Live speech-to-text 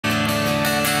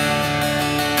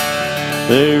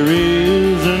There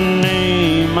is a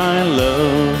name I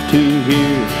love to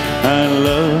hear, I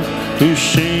love to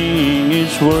sing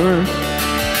its word.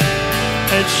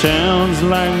 It sounds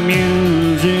like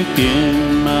music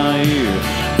in my ear,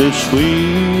 the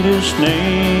sweetest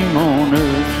name on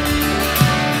earth.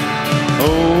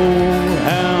 Oh,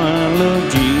 how I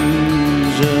love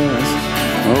Jesus.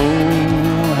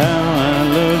 Oh, how I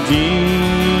love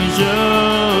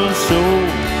Jesus. Oh,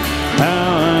 how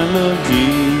I love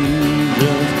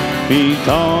Jesus,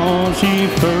 because he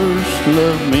first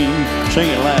loved me. Sing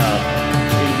it loud,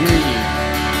 they hear you.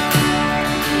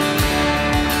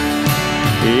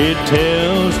 It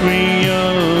tells me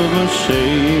of a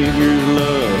Savior's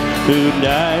love who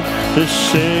died to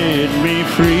set me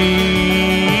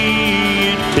free.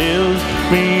 It tells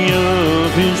me of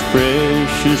his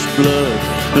precious blood,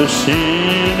 the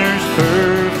sinner's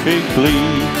perfect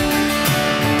plea.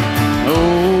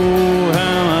 Oh,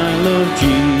 how I love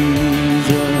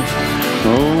Jesus.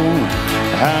 Oh,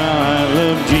 how I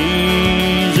love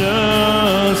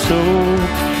Jesus. Oh,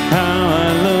 how I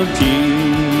love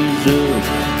Jesus,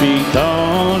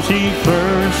 because he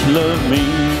first loved me.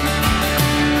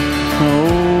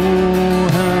 Oh,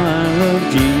 how I love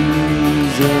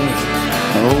Jesus.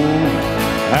 Oh,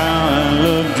 how I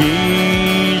love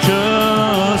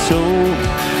Jesus. Oh,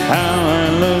 how I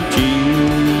love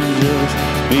Jesus,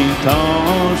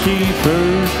 because he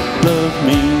first loved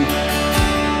me.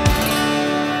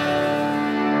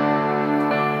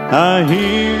 I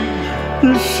hear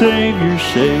the Savior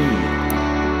say,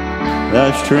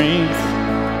 thy strength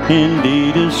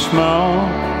indeed is small.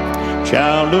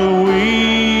 Child of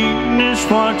weakness,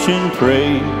 watch and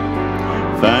pray.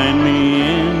 Find me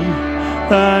in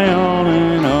thy all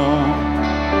in all.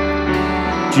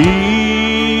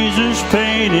 Jesus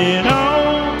paid it all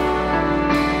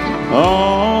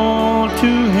to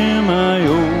him I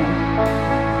owe.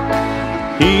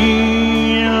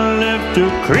 He left a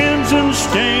crimson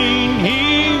stain,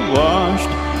 he washed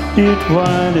it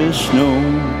white as snow.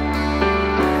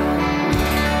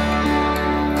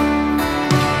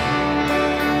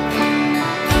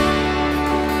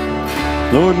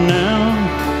 Lord, now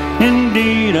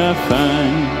indeed I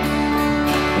find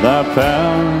thy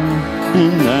power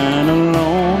in thine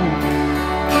alone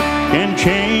can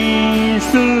change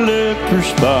the leper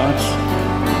spots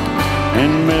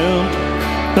and melt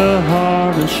the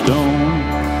heart of stone.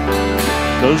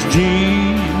 'Cause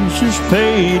Jesus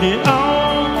paid it all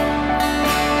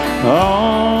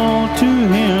to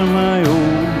him I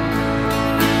owe.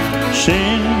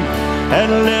 Sin had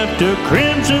left a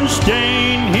crimson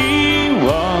stain, he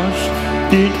washed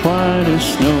it white as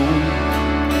snow.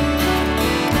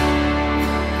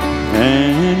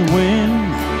 And when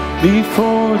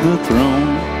before the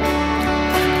throne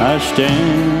I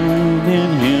stand in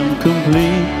him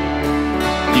complete,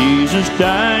 Jesus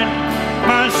died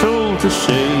my soul to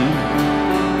save,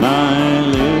 my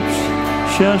lips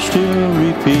shall still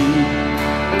repeat.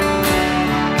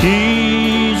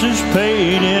 Jesus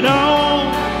paid it all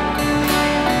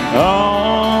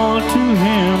to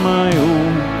him I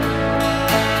owe.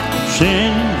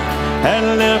 Sin had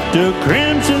left a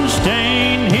crimson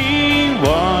stain, he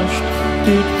washed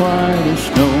it white as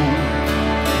snow.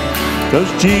 'Cause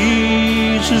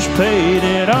Jesus paid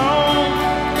it all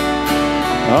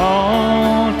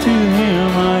to him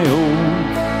I owe.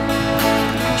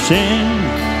 Sin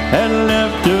had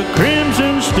left a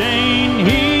crimson stain,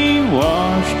 he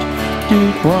washed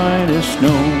it white as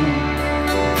snow.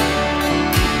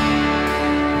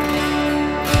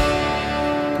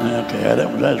 Okay,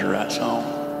 that's the right song.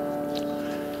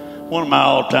 One of my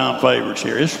all-time favorites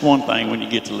here. It's one thing when you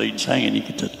get to lead singing, you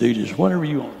get to do just whatever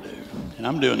you want to do. And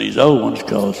I'm doing these old ones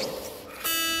because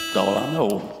that's all I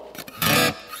know.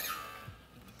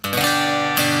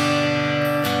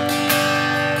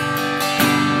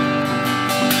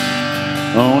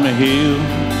 On a hill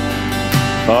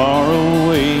far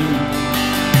away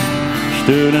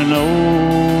stood an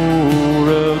old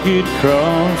rugged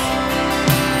cross,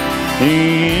 the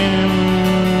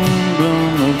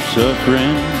emblem of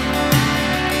suffering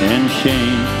and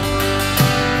shame.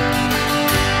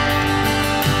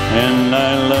 And I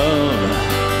love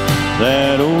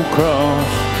that old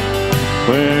cross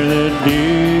where the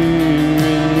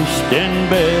dearest and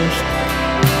best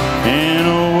in a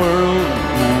world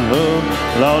of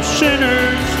lost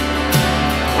sinners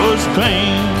was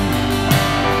claimed.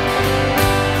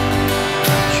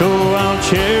 So I'll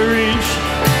cherish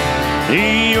the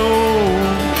old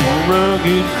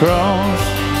rugged cross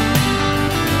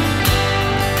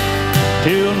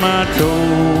till my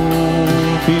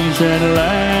trophies at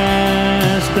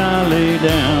last I lay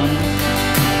down.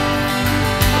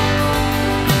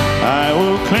 I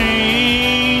will cling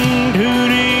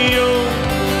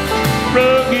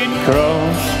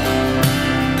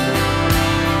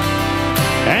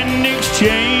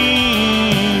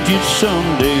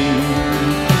someday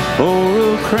for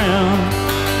a crown.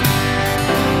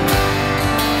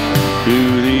 To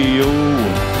the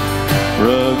old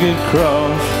rugged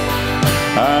cross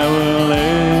I will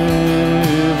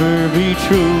ever be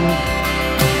true.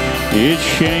 Its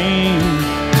shame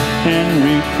and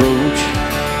reproach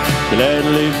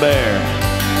gladly bear.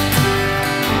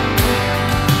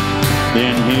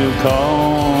 Then he'll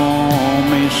call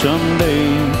me someday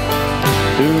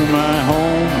to my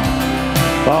home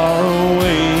far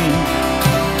away,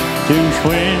 to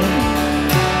swim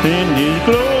in his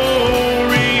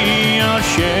glory I'll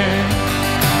share.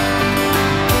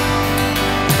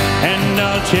 And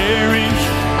I'll cherish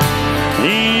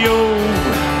the old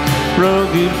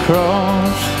rugged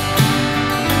cross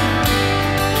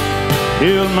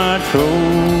till my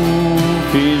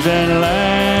trophies at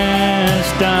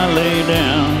last I lay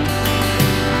down.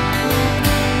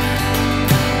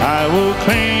 I will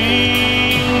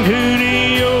cling to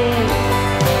the old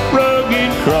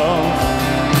rugged cross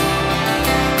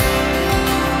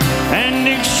and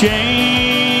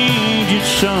exchange it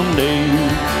someday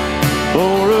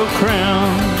for a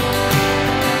crown.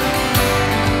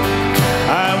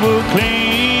 I will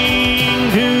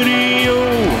cling to the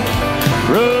old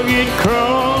rugged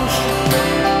cross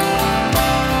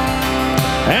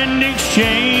and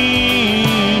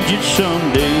exchange it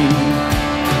someday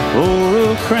for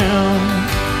a crown.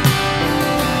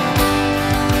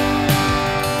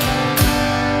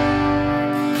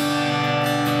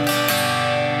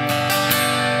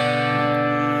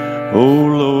 Oh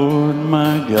Lord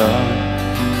my God,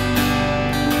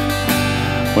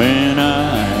 when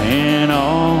I in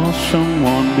awesome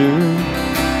wonder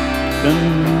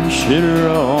consider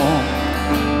all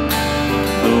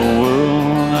the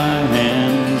world thy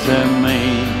hands have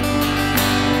made,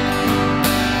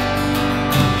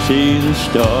 see the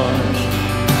stars,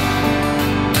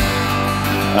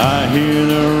 I hear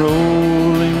the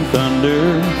rolling thunder,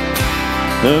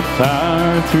 the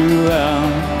fire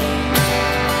throughout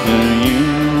the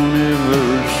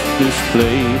universe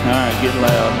displayed. All right, get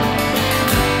loud.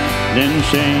 Then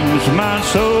sings my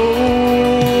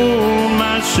soul,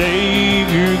 my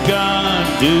Savior God,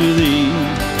 to thee.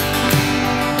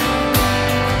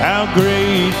 How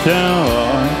great thou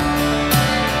art,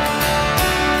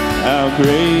 how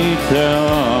great thou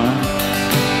art.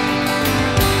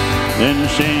 Then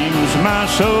sings my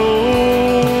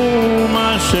soul,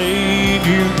 my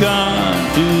Savior God,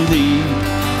 to thee.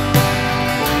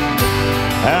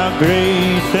 How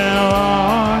great thou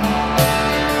art,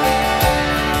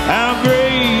 how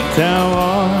great thou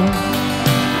art.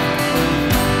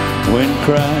 When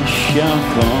Christ shall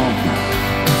come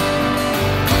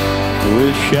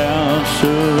with shouts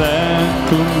of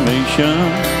acclamation,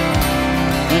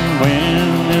 and when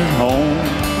at home,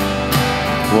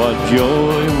 what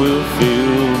joy will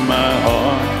fill my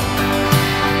heart.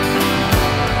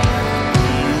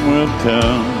 Will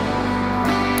come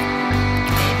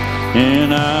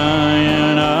in adoration,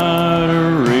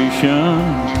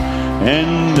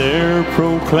 and there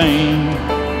proclaim,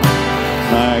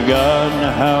 my God,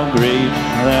 how great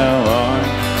thou art.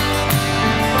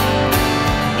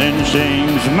 Then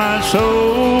sings my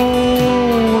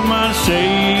soul, my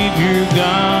Savior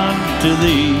God, to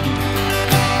thee.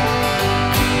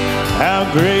 How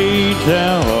great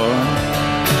thou art,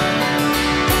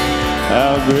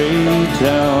 how great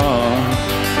thou art.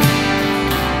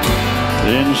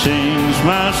 Then sings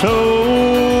my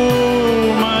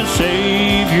soul, my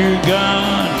Savior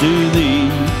God, to thee.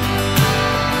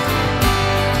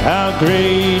 How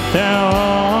great thou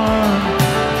art,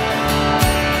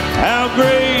 how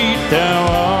great thou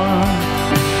art.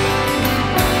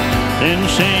 Then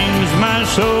sings my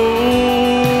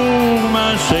soul,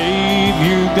 my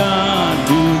Savior God,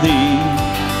 to thee.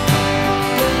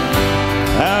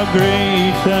 How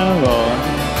great thou art,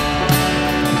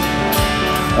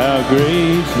 how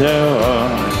great thou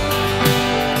art.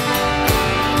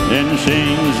 Then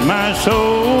sings my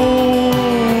soul,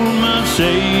 my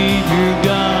Savior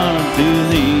God, to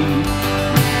thee.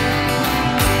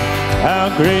 How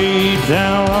great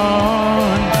thou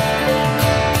art,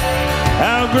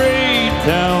 how great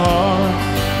thou art,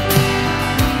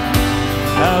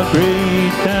 how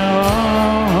great thou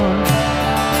art,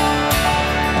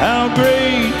 how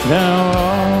great thou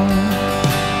art.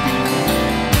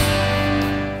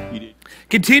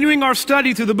 Continuing our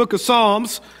study through the book of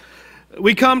Psalms,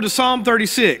 we come to Psalm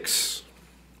 36,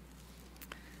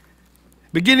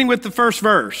 beginning with the first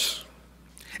verse.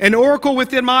 An oracle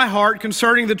within my heart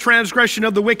concerning the transgression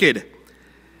of the wicked.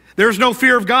 There is no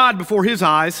fear of God before his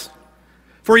eyes,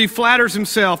 for he flatters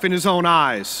himself in his own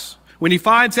eyes. When he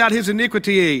finds out his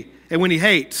iniquity and when he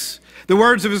hates, The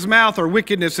words of his mouth are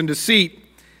wickedness and deceit.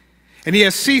 And he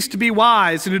has ceased to be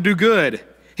wise and to do good.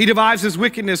 He devises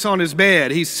wickedness on his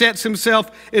bed. He sets himself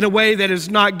in a way that is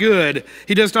not good.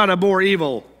 He does not abhor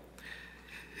evil.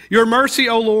 Your mercy,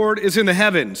 O Lord, is in the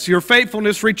heavens. Your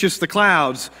faithfulness reaches the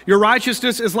clouds. Your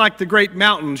righteousness is like the great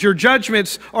mountains. Your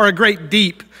judgments are a great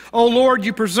deep. O Lord,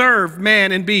 you preserve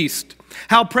man and beast.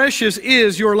 How precious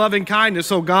is your loving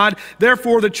kindness, O God.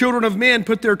 Therefore, the children of men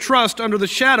put their trust under the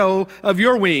shadow of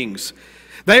your wings.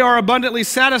 They are abundantly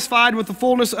satisfied with the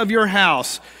fullness of your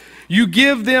house. You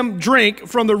give them drink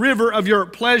from the river of your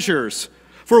pleasures.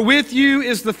 For with you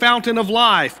is the fountain of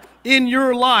life. In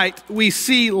your light we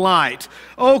see light.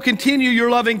 Oh, continue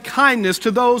your loving kindness to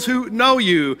those who know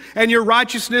you, and your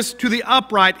righteousness to the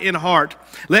upright in heart.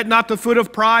 Let not the foot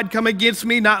of pride come against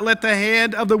me, not let the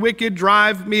hand of the wicked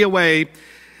drive me away.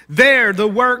 There the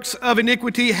works of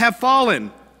iniquity have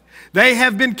fallen. They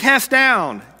have been cast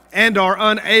down and are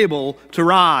unable to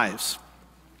rise.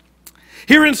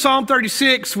 Here in Psalm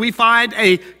 36, we find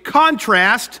a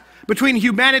contrast between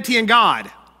humanity and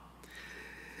God.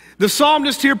 The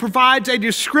psalmist here provides a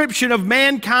description of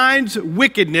mankind's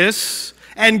wickedness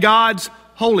and God's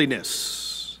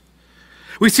holiness.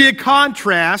 We see a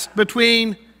contrast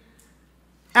between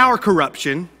our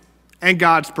corruption and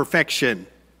God's perfection.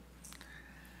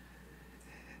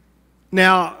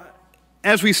 Now,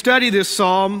 as we study this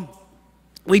psalm,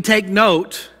 we take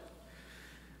note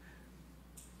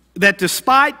that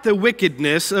despite the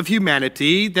wickedness of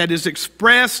humanity that is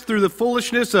expressed through the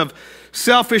foolishness of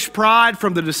selfish pride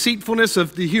from the deceitfulness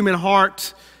of the human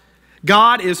heart,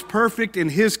 God is perfect in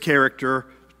his character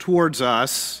towards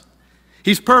us.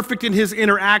 He's perfect in his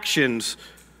interactions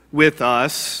with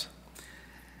us.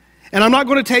 And I'm not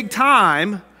going to take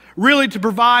time really to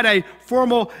provide a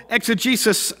formal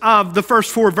exegesis of the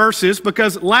first 4 verses,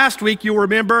 because last week, you'll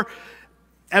remember,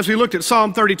 as we looked at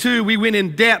Psalm 32, we went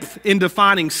in depth in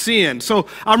defining sin. So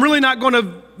I'm really not going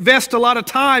to invest a lot of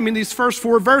time in these first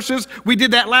 4 verses. We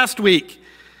did that last week.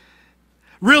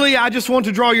 Really, I just want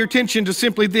to draw your attention to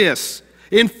simply this.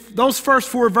 In those first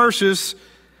 4 verses,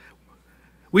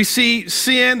 we see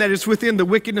sin that is within the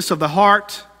wickedness of the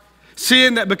heart,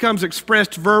 sin that becomes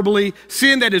expressed verbally,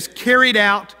 sin that is carried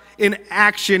out in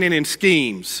action and in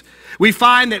schemes. We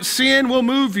find that sin will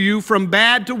move you from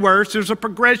bad to worse. There's a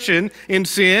progression in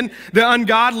sin. The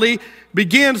ungodly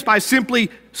begins by simply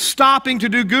stopping to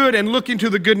do good and looking to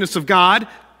the goodness of God.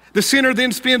 The sinner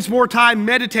then spends more time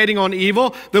meditating on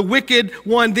evil. The wicked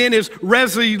one then is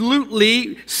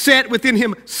resolutely set within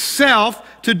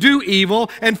himself to do evil.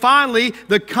 And finally,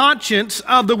 the conscience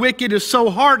of the wicked is so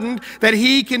hardened that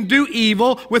he can do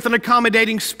evil with an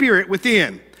accommodating spirit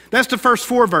within. That's the first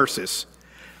 4 verses.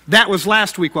 That was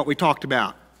last week what we talked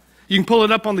about. You can pull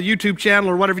it up on the YouTube channel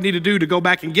or whatever you need to do to go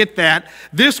back and get that.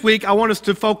 This week, I want us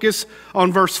to focus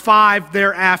on verse 5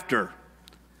 thereafter.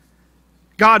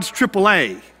 God's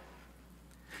AAA.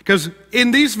 Because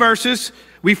in these verses,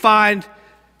 we find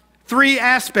 3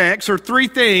 aspects or 3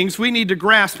 things we need to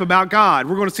grasp about God.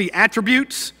 We're going to see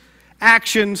attributes,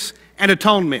 actions, and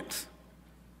atonement.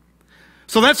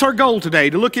 So that's our goal today,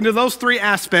 to look into those 3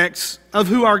 aspects of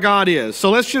who our God is. So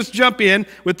let's just jump in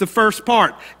with the first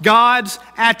part, God's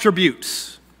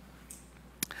attributes.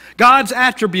 God's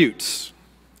attributes.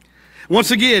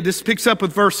 Once again, this picks up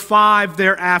with verse 5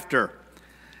 thereafter.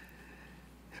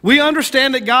 We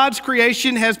understand that God's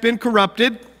creation has been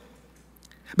corrupted,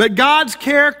 but God's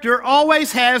character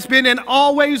always has been and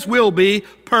always will be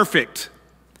perfect.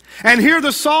 And here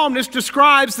the psalmist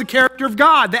describes the character of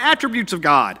God, the attributes of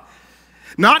God.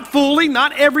 Not fully,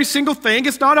 not every single thing.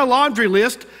 It's not a laundry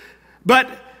list, but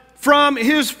from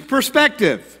his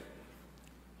perspective.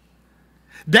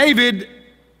 David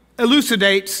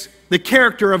elucidates the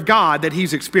character of God that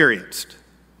he's experienced.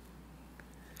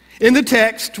 In the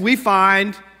text, we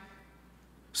find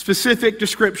specific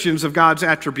descriptions of God's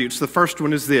attributes. The first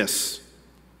one is this: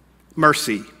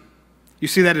 mercy. You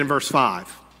see that in verse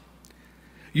 5.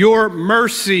 Your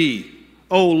mercy,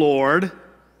 O Lord,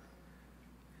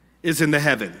 is in the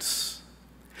heavens.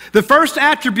 The first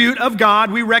attribute of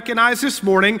God we recognize this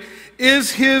morning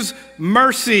is his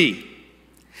mercy.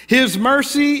 His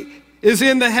mercy is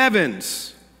in the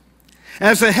heavens.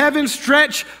 As the heavens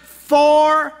stretch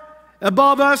far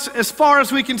above us, as far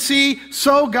as we can see,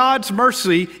 so God's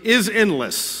mercy is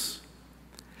endless.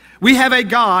 We have a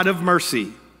God of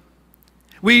mercy.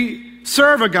 We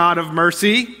serve a God of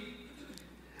mercy.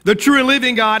 The true and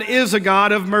living God is a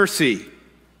God of mercy.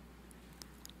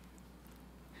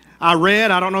 I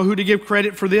don't know who to give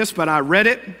credit for this, but I read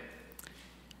it.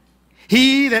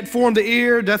 He that formed the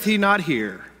ear, doth he not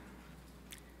hear?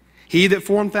 He that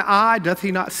formed the eye, doth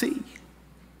he not see?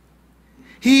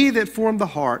 He that formed the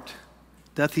heart,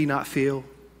 doth he not feel?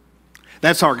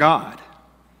 That's our God.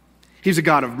 He's a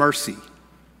God of mercy.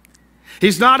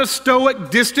 He's not a stoic,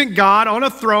 distant God on a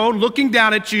throne looking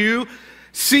down at you,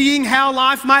 seeing how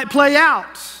life might play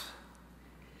out.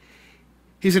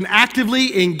 He's an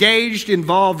actively engaged,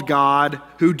 involved God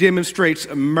who demonstrates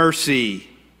mercy.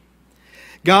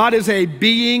 God is a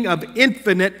being of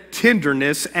infinite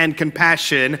tenderness and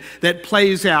compassion that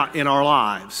plays out in our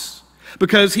lives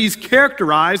because he's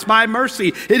characterized by mercy.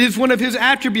 It is one of his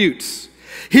attributes.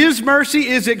 His mercy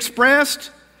is expressed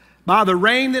by the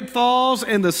rain that falls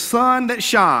and the sun that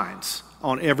shines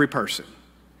on every person.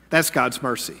 That's God's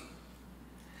mercy.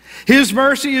 His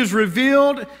mercy is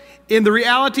revealed in the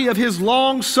reality of his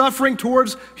long suffering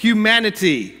towards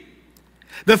humanity.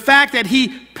 The fact that he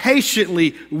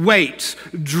patiently waits,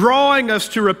 drawing us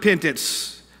to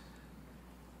repentance.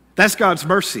 That's God's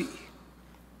mercy.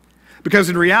 Because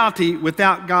in reality,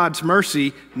 without God's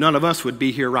mercy, none of us would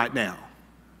be here right now.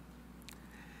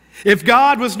 If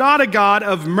God was not a God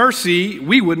of mercy,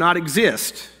 we would not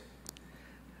exist.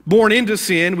 Born into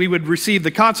sin, we would receive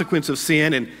the consequence of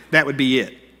sin, and that would be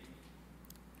it.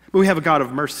 But we have a God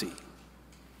of mercy.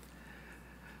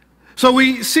 So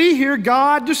we see here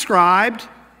God described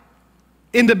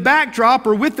in the backdrop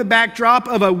or with the backdrop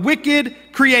of a wicked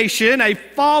creation, a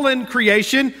fallen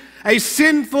creation, a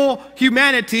sinful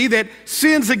humanity that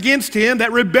sins against him,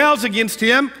 that rebels against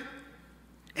him.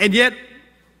 And yet,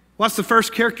 what's the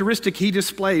first characteristic he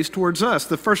displays towards us?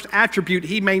 The first attribute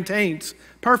he maintains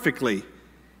perfectly,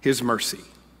 his mercy.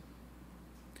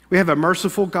 We have a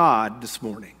merciful God this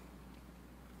morning.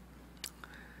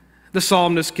 The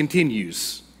psalmist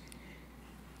continues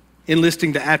in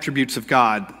listing the attributes of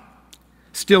God.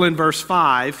 Still in verse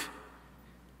 5,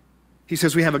 he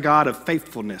says we have a God of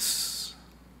faithfulness.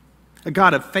 A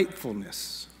God of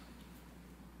faithfulness.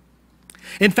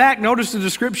 In fact, notice the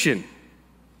description.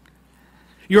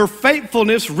 Your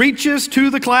faithfulness reaches to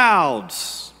the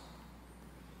clouds.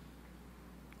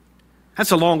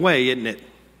 That's a long way, isn't it?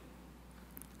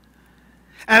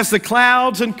 As the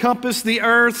clouds encompass the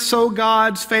earth, so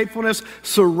God's faithfulness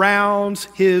surrounds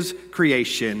his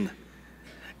creation.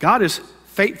 God is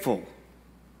faithful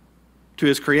to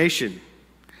his creation.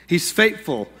 He's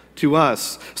faithful to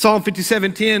us. Psalm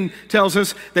 57:10 tells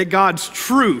us that God's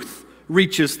truth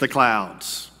reaches the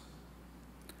clouds.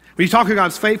 When you talk about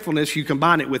God's faithfulness, you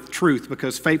combine it with truth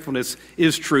because faithfulness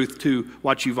is truth to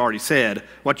what you've already said,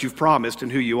 what you've promised,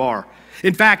 and who you are.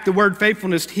 In fact, the word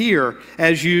faithfulness here,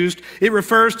 as used, it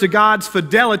refers to God's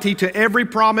fidelity to every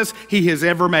promise he has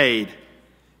ever made.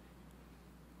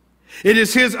 It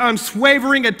is his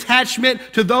unswavering attachment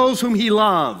to those whom he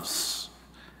loves.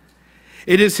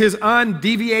 It is his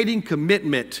undeviating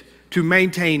commitment to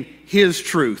maintain his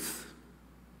truth.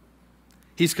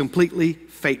 He's completely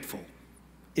faithful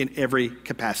in every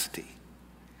capacity.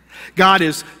 God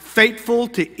is faithful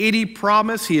to any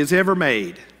promise he has ever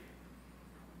made.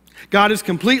 God is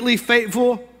completely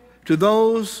faithful to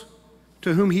those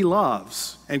to whom he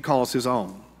loves and calls his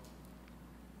own.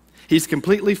 He's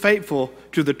completely faithful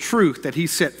to the truth that he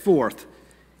set forth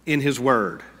in his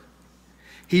word.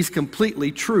 He's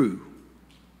completely true.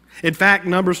 In fact,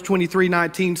 Numbers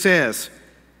 23:19 says,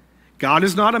 God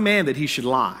is not a man that he should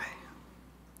lie,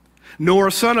 nor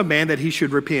a son of man that he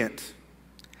should repent.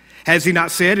 Has he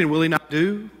not said, and will he not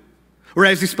do? Or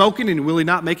has he spoken, and will he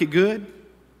not make it good?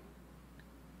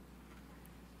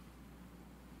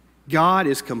 God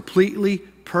is completely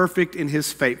perfect in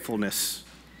his faithfulness.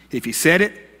 If he said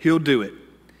it, he'll do it.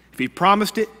 If he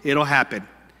promised it, it'll happen.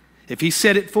 If he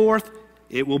set it forth,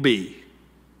 it will be.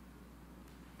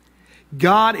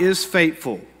 God is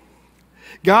faithful.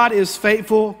 God is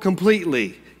faithful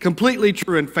completely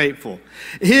true and faithful.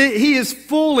 He is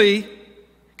fully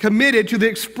committed to the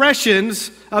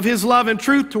expressions of his love and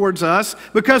truth towards us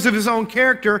because of his own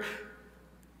character.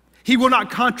 He will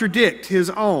not contradict his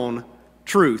own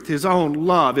truth, his own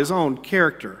love, his own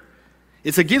character.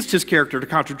 It's against his character to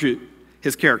contradict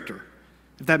his character,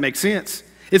 if that makes sense.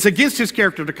 It's against his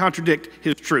character to contradict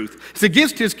his truth. It's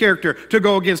against his character to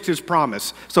go against his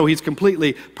promise. So he's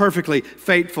completely, perfectly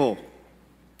faithful.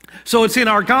 So it's in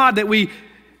our God that we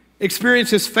experience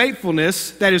his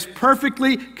faithfulness that is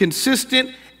perfectly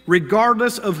consistent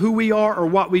regardless of who we are or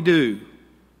what we do.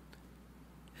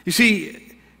 You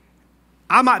see,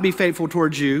 I might be faithful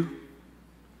towards you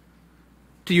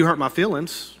till you hurt my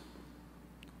feelings,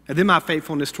 and then my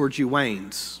faithfulness towards you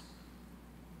wanes.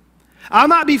 I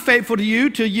might be faithful to you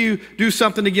till you do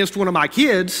something against one of my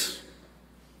kids,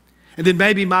 and then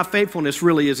maybe my faithfulness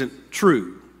really isn't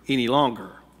true any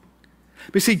longer.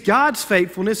 But see, God's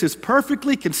faithfulness is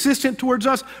perfectly consistent towards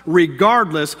us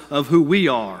regardless of who we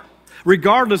are,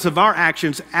 regardless of our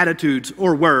actions, attitudes,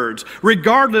 or words,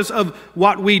 regardless of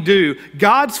what we do,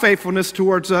 God's faithfulness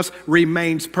towards us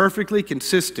remains perfectly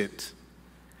consistent.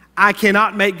 I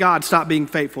cannot make God stop being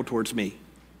faithful towards me.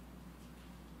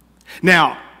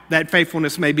 Now, that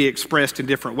faithfulness may be expressed in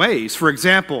different ways. For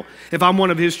example, if I'm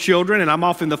one of his children and I'm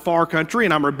off in the far country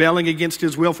and I'm rebelling against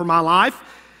his will for my life,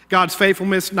 God's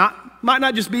faithfulness might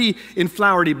not just be in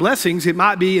flowery blessings, it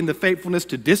might be in the faithfulness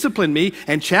to discipline me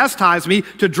and chastise me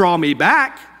to draw me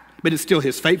back, but it's still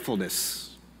his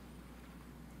faithfulness.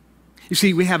 You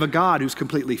see, we have a God who's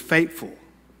completely faithful.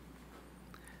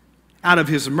 Out of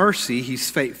his mercy, he's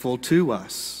faithful to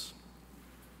us.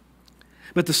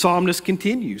 But the psalmist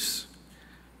continues.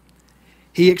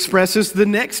 He expresses the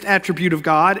next attribute of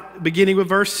God, beginning with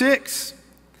verse 6,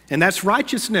 and that's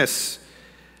righteousness.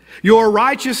 Your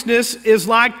righteousness is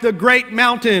like the great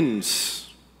mountains.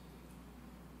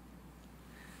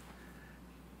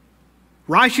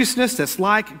 Righteousness that's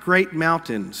like great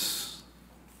mountains.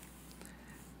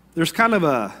 There's kind of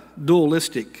a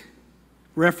dualistic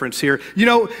reference here. You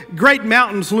know, great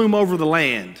mountains loom over the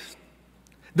land.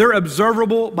 They're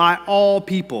observable by all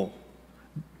people.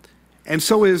 And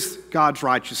so is God's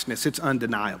righteousness. It's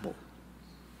undeniable.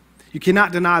 You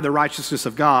cannot deny the righteousness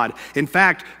of God. In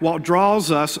fact, what draws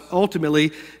us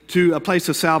ultimately to a place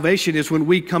of salvation is when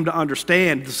we come to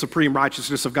understand the supreme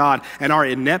righteousness of God and our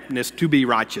ineptness to be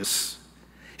righteous.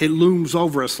 It looms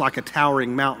over us like a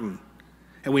towering mountain,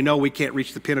 and we know we can't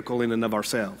reach the pinnacle in and of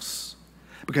ourselves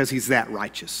because he's that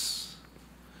righteous.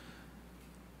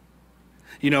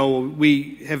 You know,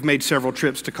 we have made several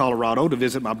trips to Colorado to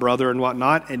visit my brother and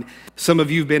whatnot, and some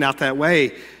of you have been out that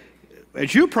way.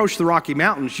 As you approach the Rocky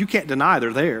Mountains, you can't deny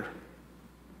they're there.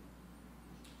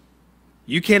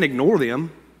 You can't ignore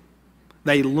them.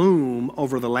 They loom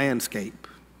over the landscape.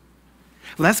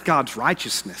 Well, that's God's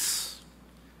righteousness.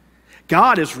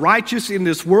 God is righteous in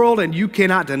this world, and you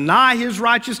cannot deny his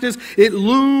righteousness. It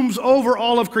looms over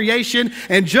all of creation,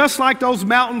 and just like those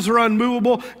mountains are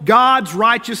unmovable, God's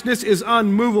righteousness is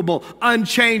unmovable,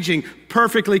 unchanging,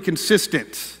 perfectly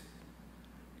consistent.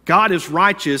 God is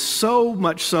righteous, so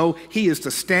much so, he is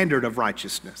the standard of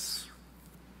righteousness.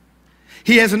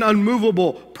 He has an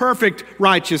unmovable, perfect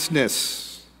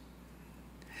righteousness.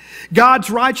 God's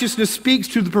righteousness speaks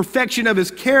to the perfection of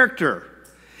his character.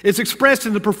 It's expressed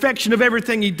in the perfection of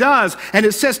everything he does, and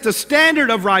it sets the standard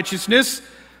of righteousness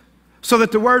so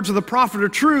that the words of the prophet are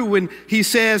true when he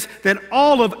says that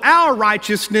all of our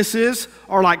righteousnesses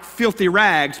are like filthy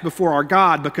rags before our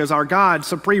God, because our God's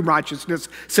supreme righteousness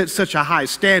sets such a high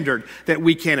standard that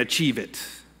we can't achieve it.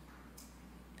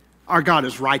 Our God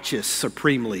is righteous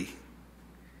supremely.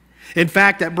 In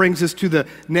fact, that brings us to the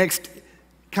next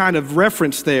kind of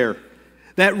reference there,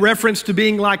 that reference to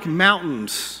being like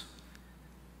mountains.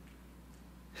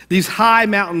 These high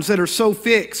mountains that are so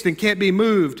fixed and can't be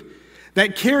moved,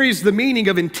 that carries the meaning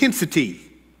of intensity.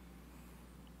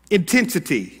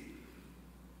 Intensity.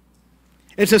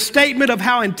 It's a statement of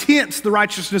how intense the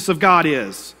righteousness of God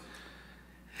is.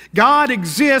 God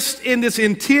exists in this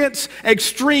intense,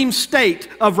 extreme state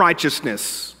of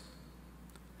righteousness.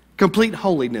 Complete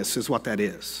holiness is what that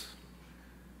is.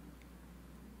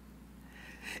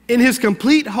 In his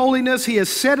complete holiness, he has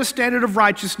set a standard of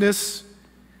righteousness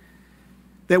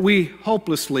that we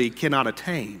hopelessly cannot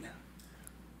attain,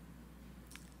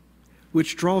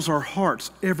 which draws our hearts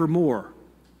ever more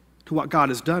to what God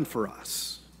has done for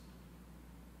us.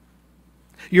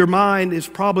 Your mind is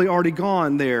probably already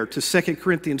gone there to 2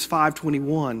 Corinthians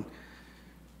 5:21,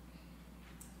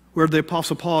 where the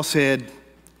Apostle Paul said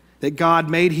that God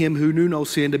made him who knew no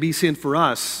sin to be sin for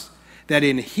us, that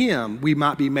in him we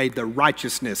might be made the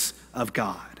righteousness of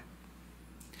God.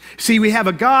 See, we have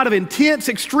a God of intense,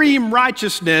 extreme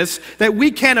righteousness that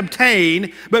we can't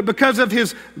obtain, but because of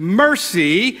his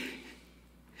mercy,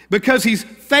 because he's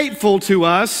faithful to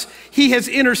us, he has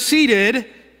interceded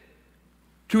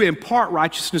to impart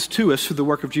righteousness to us through the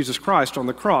work of Jesus Christ on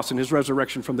the cross and his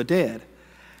resurrection from the dead.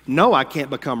 No, I can't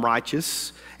become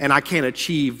righteous, and I can't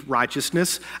achieve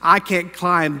righteousness. I can't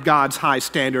climb God's high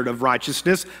standard of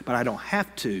righteousness, but I don't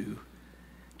have to.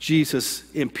 Jesus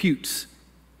imputes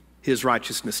his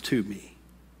righteousness to me.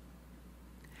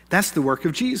 That's the work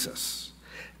of Jesus.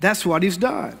 That's what he's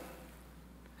done.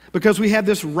 Because we have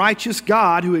this righteous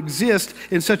God who exists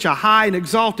in such a high and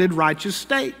exalted righteous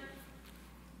state.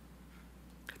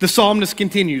 The psalmist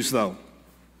continues, though.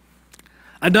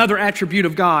 Another attribute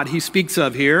of God he speaks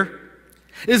of here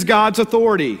is God's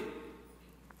authority.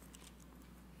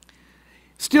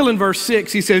 Still in verse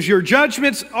 6, he says, your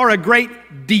judgments are a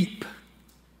great deep.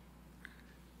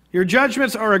 Your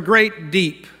judgments are a great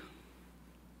deep.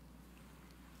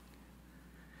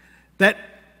 That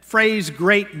phrase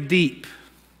great deep.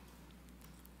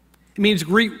 It means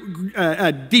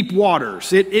deep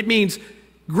waters. It means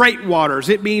great waters.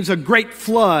 It means a great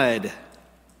flood.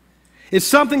 It's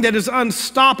something that is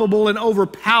unstoppable and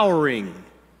overpowering.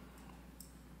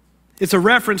 It's a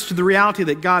reference to the reality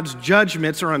that God's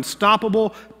judgments are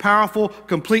unstoppable, powerful,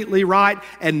 completely right,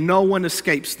 and no one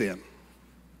escapes them.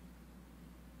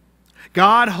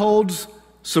 God holds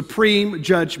supreme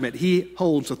judgment. He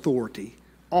holds authority,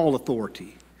 all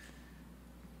authority.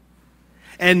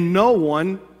 And no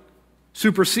one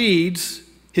supersedes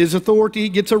his authority,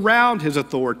 gets around his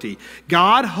authority.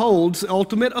 God holds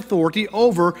ultimate authority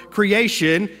over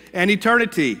creation and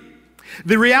eternity.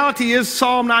 The reality is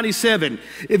Psalm 97.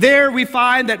 There we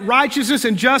find that righteousness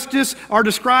and justice are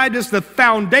described as the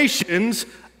foundations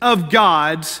of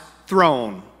God's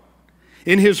throne.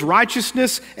 In his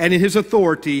righteousness and in his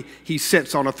authority, he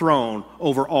sits on a throne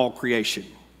over all creation.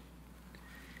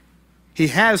 He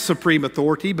has supreme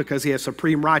authority because he has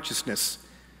supreme righteousness.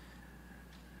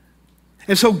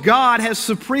 And so God has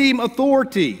supreme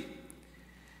authority.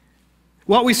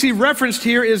 What we see referenced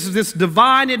here is this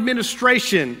divine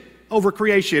administration over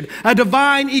creation, a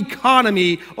divine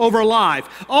economy over life.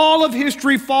 All of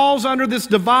history falls under this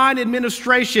divine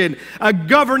administration, a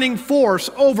governing force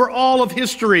over all of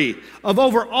history,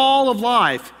 over all of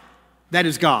life. That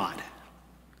is God.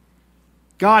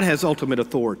 God has ultimate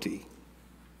authority.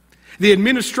 The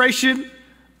administration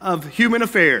of human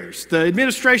affairs, the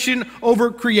administration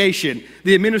over creation,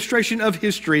 the administration of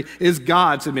history is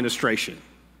God's administration.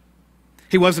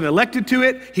 He wasn't elected to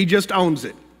it, he just owns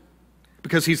it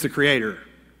because he's the creator.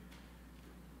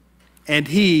 And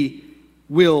he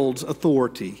wields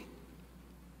authority.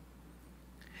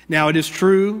 Now, it is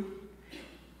true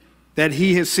that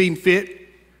he has seen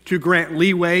fit to grant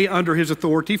leeway under his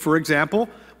authority. For example,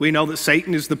 we know that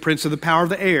Satan is the prince of the power of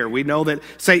the air. We know that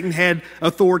Satan had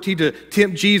authority to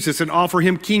tempt Jesus and offer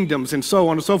him kingdoms and so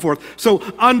on and so forth. So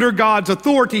under God's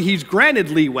authority, he's granted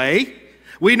leeway.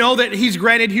 We know that he's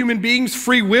granted human beings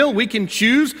free will. We can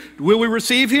choose. Will we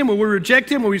receive him? Will we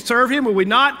reject him? Will we serve him? Will we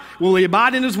not? Will we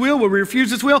abide in his will? Will we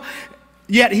refuse his will?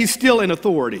 Yet he's still in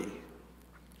authority.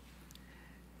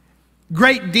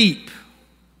 Great deep,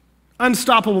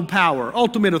 unstoppable power,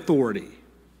 ultimate authority,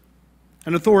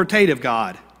 an authoritative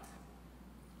God.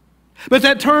 But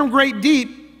that term great deep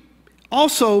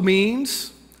also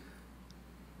means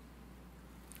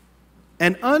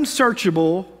an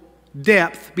unsearchable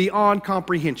depth beyond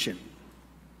comprehension.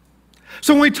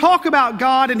 So when we talk about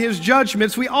God and his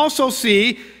judgments, we also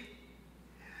see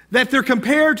that they're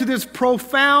compared to this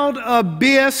profound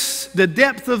abyss, the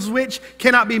depth of which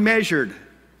cannot be measured.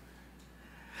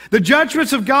 The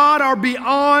judgments of God are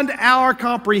beyond our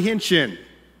comprehension.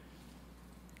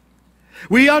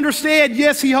 We understand,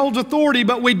 yes, he holds authority,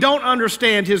 but we don't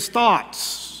understand his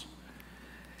thoughts.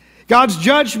 God's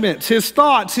judgments, his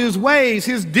thoughts, his ways,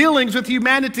 his dealings with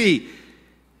humanity,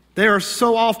 they are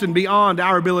so often beyond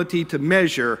our ability to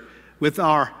measure with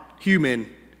our human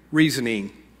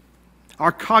reasoning.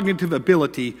 Our cognitive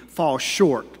ability falls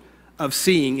short of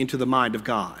seeing into the mind of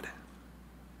God.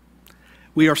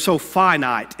 We are so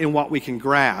finite in what we can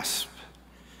grasp.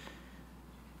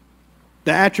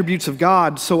 The attributes of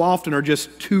God so often are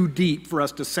just too deep for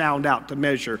us to sound out, to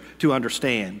measure, to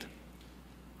understand.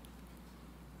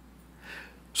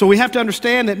 So we have to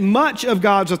understand that much of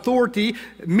God's authority,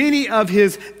 many of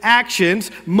his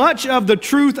actions, much of the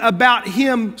truth about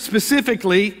him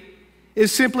specifically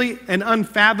is simply an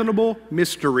unfathomable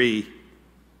mystery.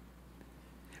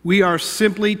 We are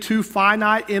simply too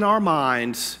finite in our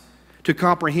minds to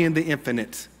comprehend the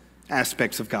infinite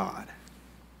aspects of God.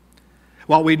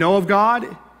 What we know of God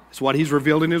is what he's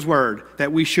revealed in his word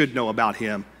that we should know about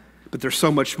him. But there's so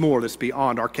much more that's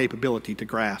beyond our capability to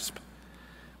grasp.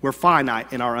 We're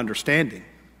finite in our understanding.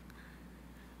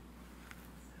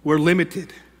 We're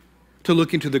limited to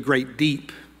look into the great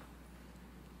deep.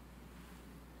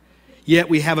 Yet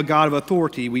we have a God of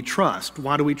authority we trust.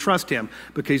 Why do we trust him?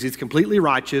 Because he's completely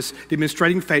righteous,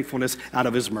 demonstrating faithfulness out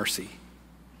of his mercy.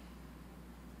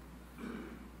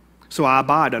 So I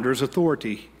abide under his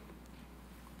authority.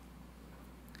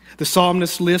 The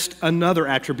psalmist lists another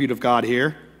attribute of God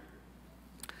here.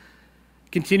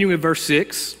 Continuing in verse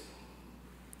 6,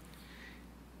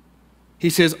 he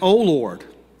says, O Lord,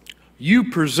 you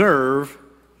preserve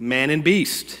man and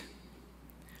beast.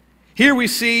 Here we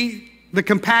see the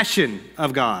compassion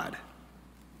of God.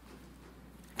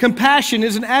 Compassion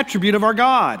is an attribute of our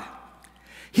God.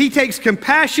 He takes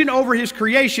compassion over his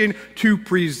creation to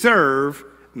preserve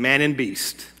man and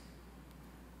beast.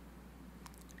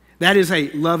 That is a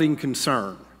loving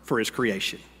concern for his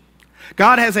creation.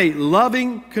 God has a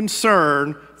loving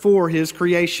concern for his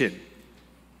creation.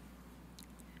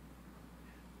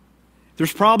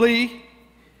 There's probably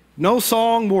no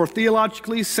song more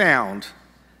theologically sound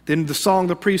than the song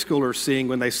the preschoolers sing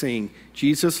when they sing,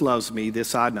 "Jesus loves me,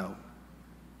 this I know."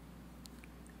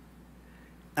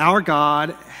 Our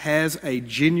God has a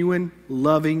genuine,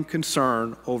 loving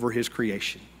concern over his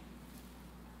creation.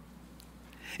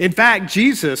 In fact,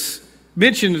 Jesus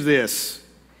mentioned this.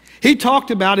 He talked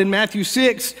about in Matthew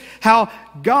 6 how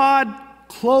God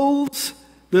clothes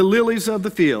the lilies of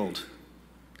the field,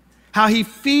 how he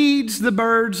feeds the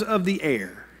birds of the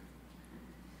air.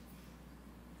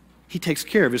 He takes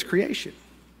care of his creation.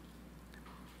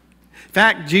 In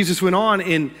fact, Jesus went on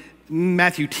in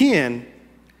Matthew 10,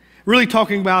 really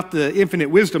talking about the infinite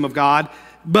wisdom of God,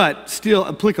 but still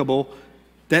applicable,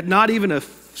 that not even a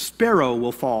sparrow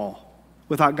will fall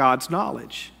without God's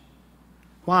knowledge.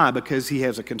 Why? Because he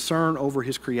has a concern over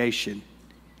his creation.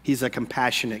 He's a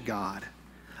compassionate God,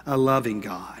 a loving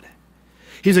God.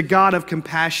 He's a God of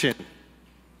compassion.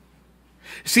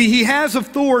 See, he has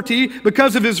authority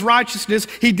because of his righteousness.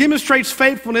 He demonstrates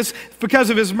faithfulness because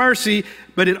of his mercy,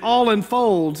 but it all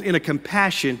unfolds in a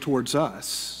compassion towards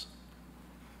us.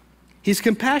 He's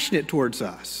compassionate towards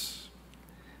us.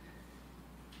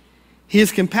 He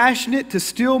is compassionate to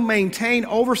still maintain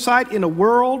oversight in a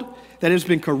world that has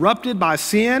been corrupted by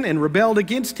sin and rebelled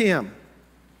against him.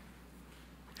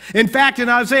 In fact, in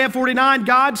Isaiah 49,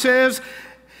 God says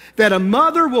that a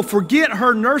mother will forget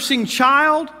her nursing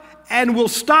child and will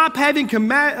stop having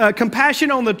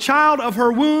compassion on the child of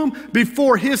her womb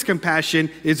before his compassion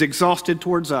is exhausted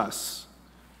towards us.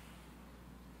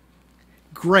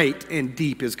 Great and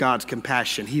deep is God's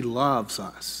compassion. He loves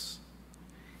us.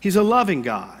 He's a loving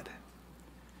God.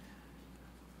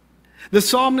 The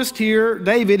psalmist here,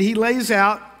 David, he lays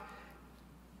out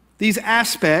these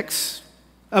aspects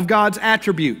of God's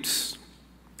attributes,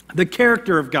 the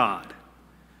character of God.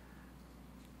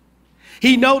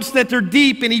 He notes that they're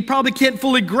deep and he probably can't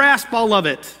fully grasp all of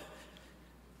it.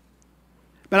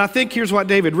 But I think here's what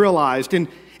David realized. In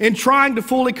trying to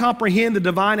fully comprehend the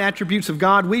divine attributes of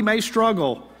God, we may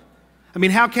struggle. I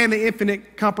mean, how can the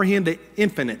infinite comprehend the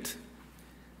infinite?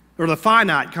 Or the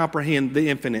finite comprehend the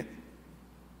infinite?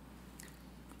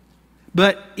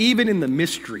 But even in the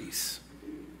mysteries,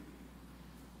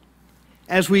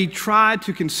 as we try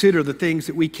to consider the things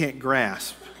that we can't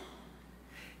grasp,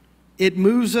 it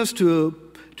moves us to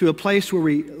a place where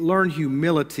we learn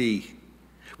humility,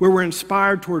 where we're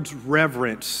inspired towards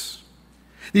reverence.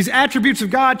 These attributes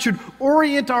of God should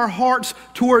orient our hearts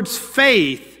towards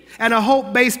faith and a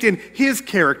hope based in his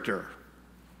character.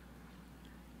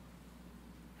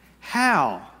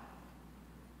 How?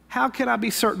 How can I be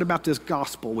certain about this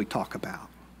gospel we talk about?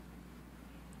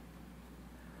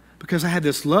 Because I have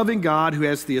this loving God who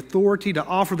has the authority to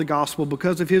offer the gospel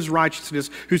because of his righteousness,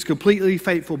 who's completely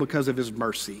faithful because of his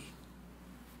mercy.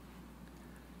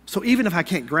 So even if I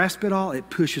can't grasp it all, it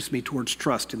pushes me towards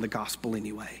trust in the gospel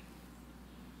anyway.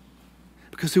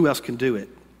 Because who else can do it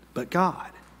but God?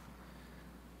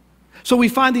 So we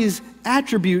find these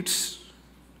attributes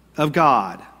of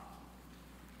God.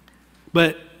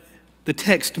 But the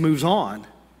text moves on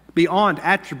beyond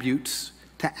attributes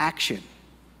to action.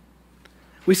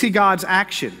 We see God's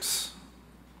actions.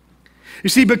 You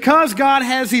see, because God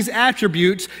has these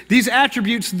attributes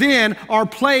then are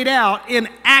played out in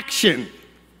action.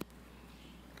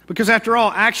 Because after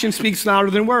all, action speaks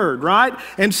louder than word, right?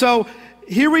 And so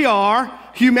here we are,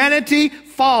 humanity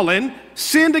fallen,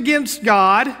 sinned against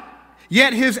God,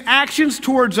 yet his actions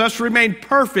towards us remain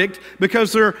perfect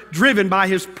because they're driven by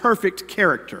his perfect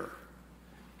character.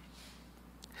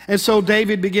 And so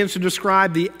David begins to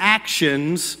describe the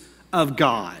actions of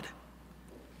God.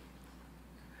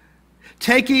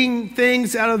 Taking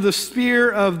things out of the sphere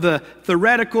of the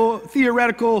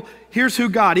theoretical, here's who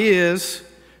God is,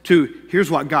 to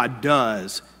here's what God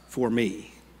does for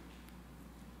me.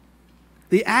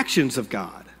 The actions of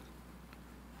God.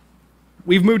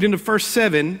 We've moved into verse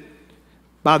 7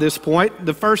 by this point.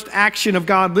 The first action of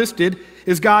God listed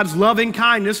is God's loving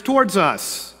kindness towards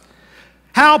us.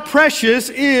 How precious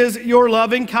is your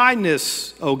loving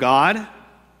kindness, O God?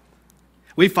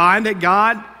 We find that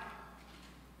God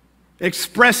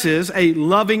expresses a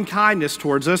loving kindness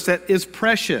towards us that is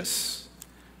precious.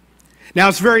 Now,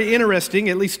 it's very interesting,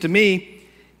 at least to me,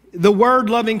 the word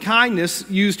loving kindness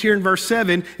used here in verse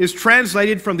 7 is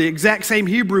translated from the exact same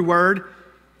Hebrew word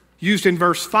used in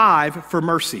verse 5 for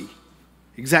mercy.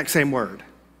 Exact same word.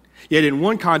 Yet in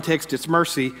one context it's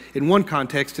mercy, in one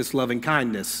context it's loving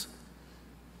kindness.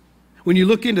 When you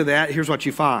look into that, here's what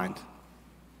you find.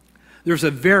 There's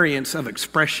a variance of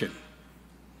expression.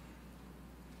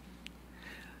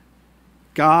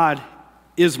 God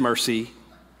is mercy.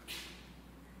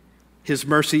 His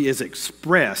mercy is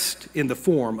expressed in the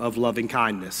form of loving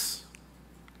kindness.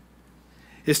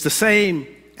 It's the same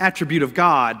attribute of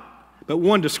God, but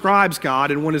one describes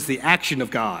God and one is the action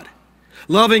of God.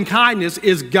 Loving kindness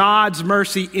is God's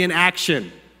mercy in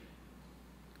action.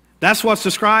 That's what's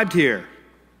described here.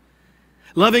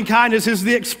 Loving kindness is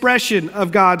the expression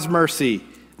of God's mercy.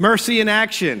 Mercy in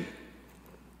action.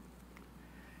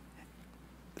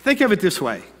 Think of it this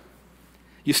way.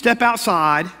 You step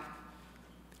outside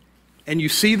and you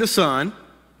see the sun.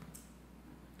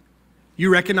 You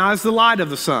recognize the light of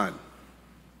the sun.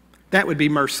 That would be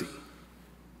mercy.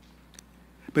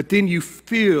 But then you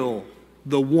feel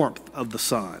the warmth of the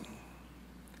sun.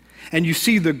 And you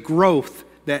see the growth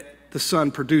that the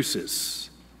sun produces.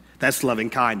 That's loving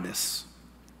kindness.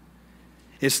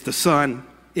 It's the sun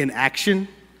in action.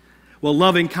 Well,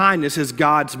 loving kindness is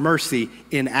God's mercy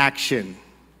in action.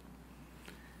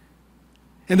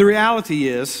 And the reality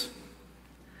is,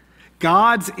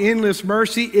 God's endless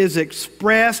mercy is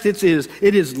expressed, it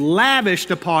is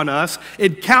lavished upon us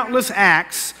in countless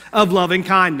acts of loving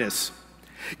kindness.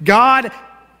 God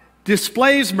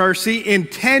displays mercy in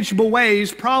tangible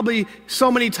ways, probably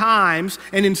so many times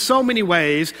and in so many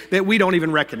ways that we don't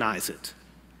even recognize it.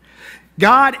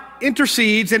 God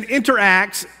intercedes and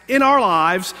interacts in our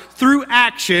lives through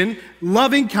action,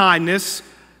 loving kindness.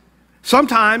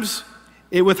 Sometimes,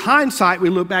 with hindsight, we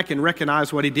look back and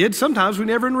recognize what he did. Sometimes we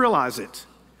never even realize it.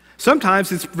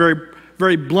 Sometimes it's very,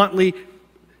 very bluntly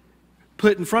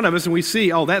put in front of us and we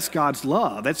see, oh, that's God's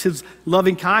love. That's his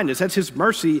loving kindness. That's his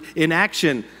mercy in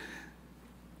action.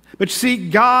 But you see,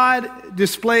 God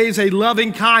displays a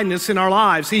loving kindness in our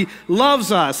lives. He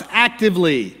loves us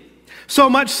actively. So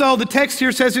much so, the text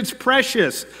here says it's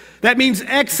precious. That means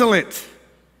excellent.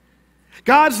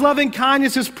 God's loving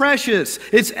kindness is precious.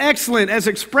 It's excellent as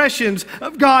expressions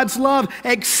of God's love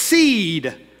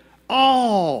exceed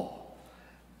all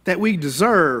that we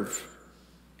deserve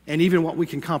and even what we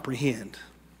can comprehend.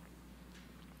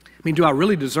 I mean, do I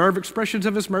really deserve expressions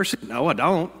of his mercy? No, I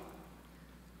don't.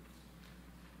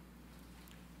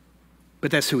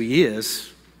 But that's who he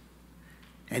is.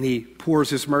 And he pours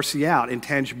his mercy out in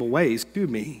tangible ways to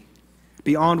me,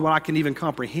 beyond what I can even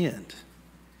comprehend.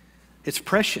 It's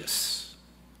precious.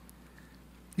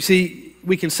 You see,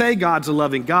 we can say God's a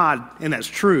loving God, and that's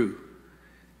true.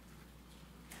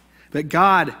 But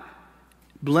God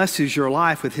blesses your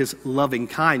life with his loving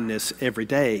kindness every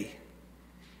day.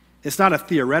 It's not a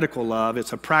theoretical love,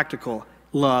 it's a practical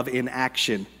love in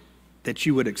action that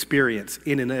you would experience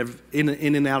in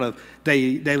and out of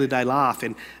daily life.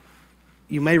 And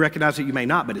you may recognize it, you may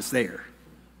not, but it's there.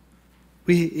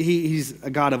 He's a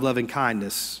God of loving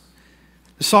kindness.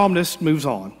 The psalmist moves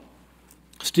on.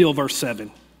 Still verse 7.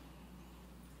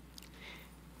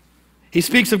 He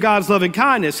speaks of God's loving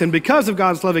kindness, and because of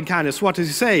God's loving kindness, what does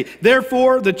he say?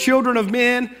 Therefore, the children of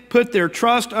men put their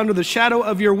trust under the shadow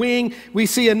of your wing. We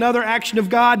see another action of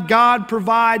God. God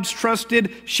provides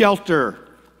trusted shelter.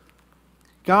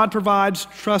 God provides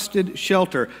trusted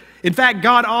shelter. In fact,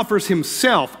 God offers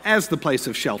himself as the place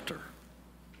of shelter.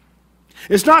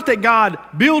 It's not that God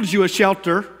builds you a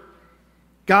shelter.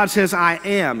 God says, I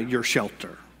am your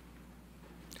shelter.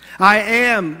 I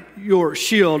am your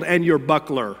shield and your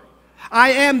buckler.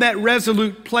 I am that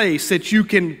resolute place that you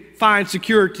can find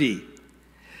security.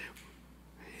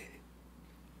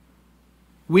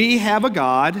 We have a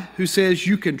God who says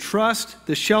you can trust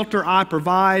the shelter I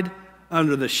provide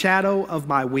under the shadow of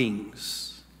my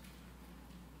wings.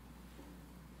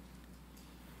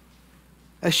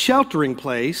 A sheltering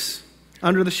place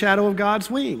under the shadow of God's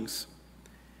wings.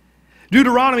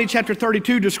 Deuteronomy chapter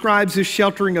 32 describes this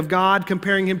sheltering of God,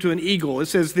 comparing him to an eagle. It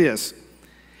says this: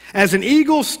 as an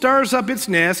eagle stirs up its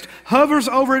nest, hovers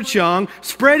over its young,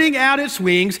 spreading out its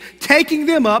wings, taking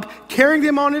them up, carrying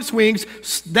them on its wings,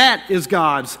 that is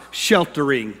God's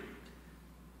sheltering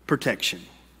protection.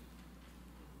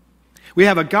 We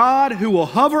have a God who will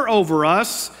hover over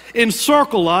us,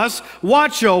 encircle us,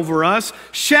 watch over us,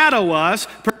 shadow us,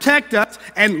 protect us,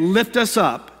 and lift us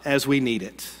up as we need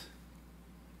it.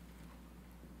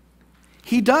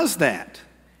 He does that.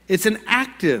 It's an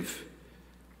active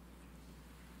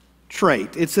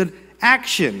trait. It's an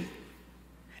action.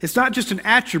 It's not just an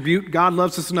attribute. God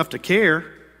loves us enough to care.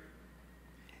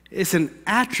 It's an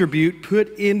attribute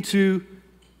put into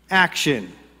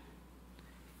action.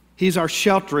 He's our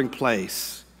sheltering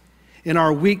place. In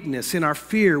our weakness, in our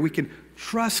fear, we can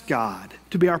trust God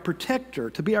to be our protector,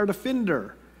 to be our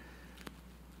defender.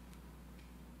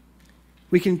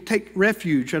 We can take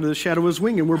refuge under the shadow of his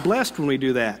wing, and we're blessed when we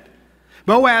do that.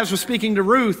 Boaz was speaking to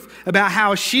Ruth about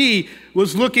how she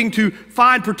was looking to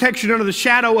find protection under the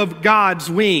shadow of God's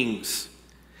wings.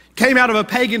 Came out of a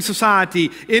pagan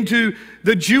society into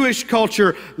the Jewish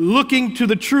culture, looking to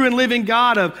the true and living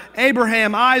God of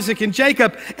Abraham, Isaac, and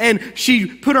Jacob. And she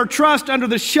put her trust under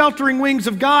the sheltering wings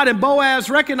of God. And Boaz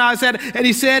recognized that, and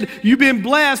he said, "You've been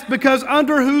blessed because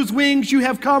under whose wings you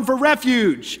have come for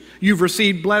refuge, you've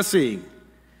received blessing."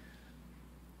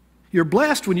 You're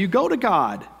blessed when you go to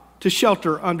God to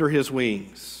shelter under his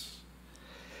wings.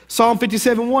 Psalm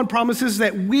 57:1 promises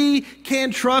that we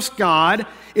can trust God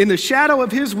in the shadow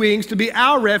of his wings to be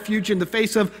our refuge in the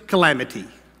face of calamity.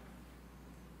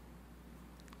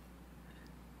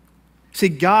 See,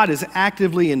 God is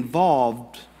actively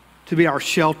involved to be our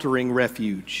sheltering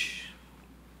refuge.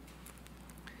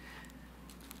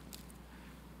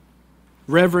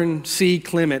 Reverend C.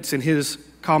 Clements, in his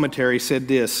commentary, said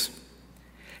this: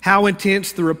 "How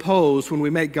intense the repose when we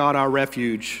make God our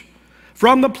refuge.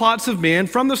 From the plots of men,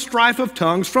 from the strife of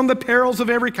tongues, from the perils of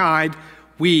every kind,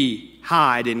 we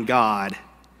hide in God,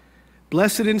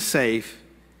 blessed and safe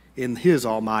in his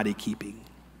almighty keeping."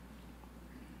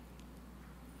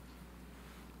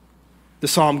 The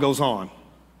psalm goes on.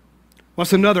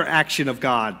 What's another action of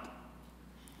God?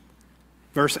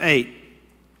 Verse 8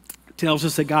 tells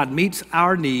us that God meets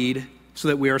our need so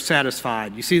that we are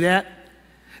satisfied. You see that?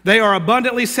 They are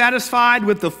abundantly satisfied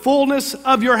with the fullness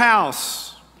of your house.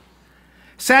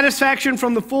 Satisfaction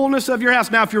from the fullness of your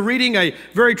house. Now, if you're reading a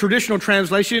very traditional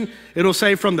translation, it'll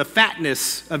say from the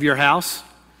fatness of your house.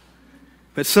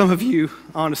 But some of you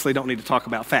honestly don't need to talk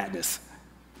about fatness.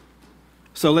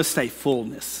 So let's say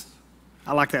fullness.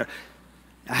 I like that.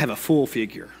 I have a full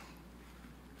figure,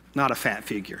 not a fat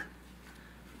figure.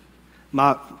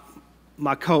 My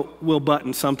coat will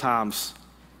button sometimes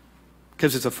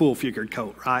because it's a full-figured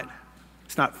coat, right?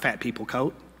 It's not fat people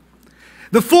coat.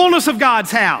 The fullness of God's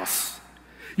house.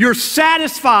 You're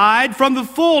satisfied from the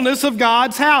fullness of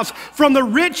God's house. From the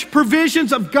rich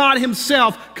provisions of God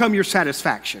himself come your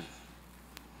satisfaction.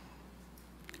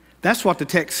 That's what the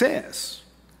text says.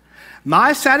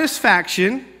 My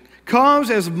satisfaction comes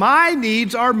as my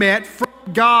needs are met from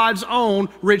God's own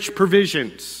rich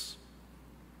provisions.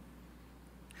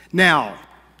 Now,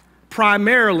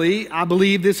 primarily, I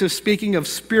believe this is speaking of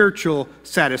spiritual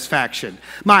satisfaction.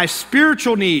 My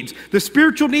spiritual needs, the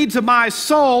spiritual needs of my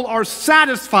soul are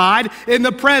satisfied in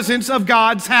the presence of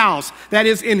God's house, that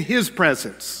is, in his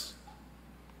presence.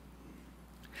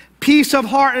 Peace of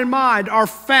heart and mind are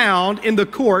found in the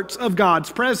courts of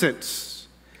God's presence.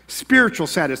 Spiritual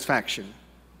satisfaction.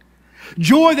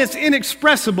 Joy that's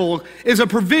inexpressible is a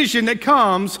provision that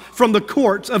comes from the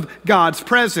courts of God's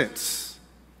presence.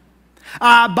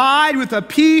 I abide with a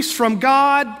peace from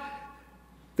God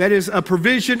that is a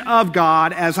provision of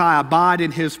God as I abide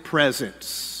in his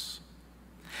presence.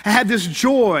 I have this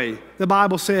joy, the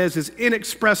Bible says, is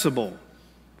inexpressible.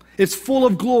 It's full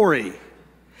of glory.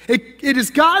 It is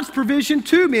God's provision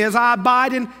to me as I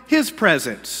abide in his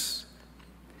presence.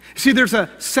 See, there's a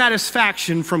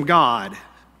satisfaction from God,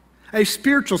 a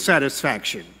spiritual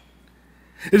satisfaction.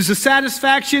 It is a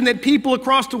satisfaction that people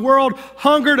across the world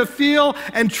hunger to feel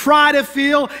and try to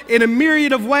feel in a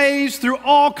myriad of ways through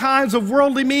all kinds of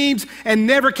worldly means and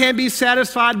never can be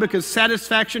satisfied because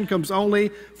satisfaction comes only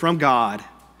from God.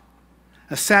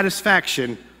 A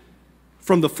satisfaction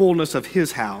from the fullness of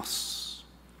his house.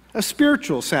 A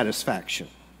spiritual satisfaction.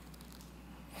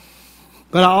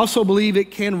 But I also believe it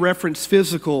can reference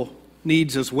physical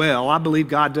needs as well. I believe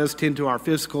God does tend to our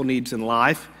physical needs in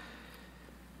life.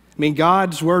 I mean,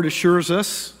 God's word assures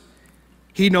us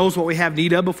he knows what we have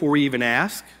need of before we even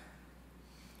ask.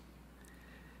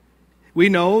 We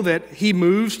know that he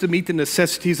moves to meet the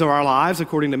necessities of our lives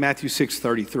according to Matthew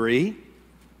 6:33.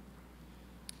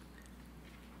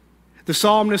 The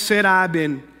psalmist said, I've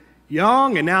been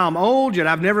young and now I'm old, yet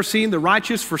I've never seen the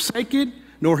righteous forsaken,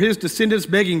 nor his descendants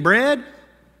begging bread.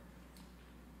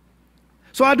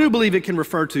 So I do believe it can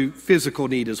refer to physical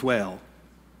need as well.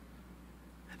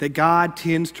 That God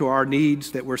tends to our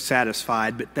needs that we're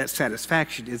satisfied, but that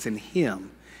satisfaction is in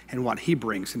him and what he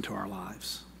brings into our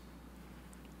lives.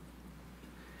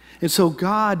 And so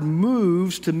God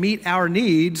moves to meet our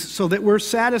needs so that we're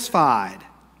satisfied.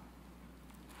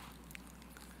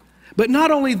 But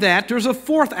not only that, there's a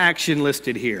fourth action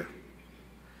listed here.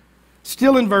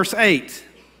 Still in verse 8.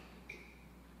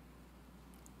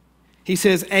 He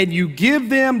says, and you give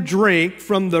them drink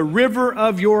from the river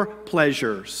of your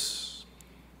pleasures.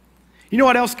 You know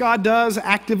what else God does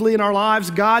actively in our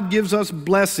lives? God gives us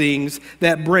blessings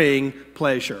that bring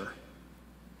pleasure.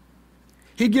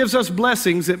 He gives us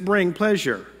blessings that bring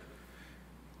pleasure.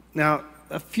 Now,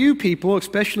 a few people,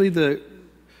 especially the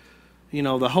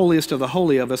the holiest of the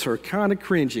holy of us are kind of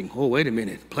cringing. Oh, wait a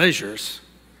minute, pleasures.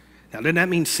 Now, doesn't that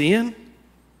mean sin?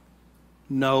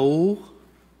 No.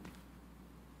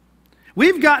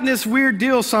 We've gotten this weird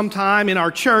deal sometime in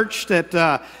our church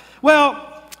that,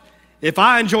 if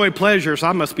I enjoy pleasures,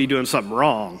 I must be doing something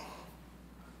wrong.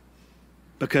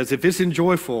 Because if it's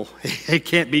enjoyable, it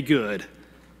can't be good.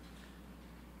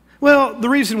 Well, the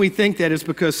reason we think that is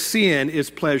because sin is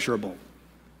pleasurable.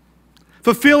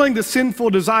 Fulfilling the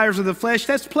sinful desires of the flesh,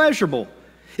 that's pleasurable.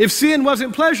 If sin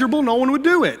wasn't pleasurable, no one would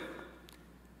do it.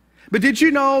 But did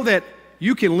you know that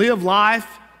you can live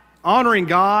life honoring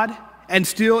God and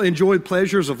still enjoy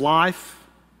pleasures of life?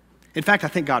 In fact, I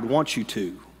think God wants you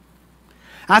to.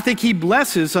 I think He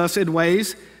blesses us in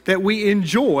ways that we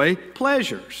enjoy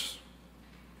pleasures.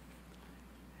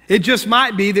 It just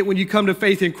might be that when you come to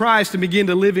faith in Christ and begin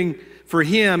to living for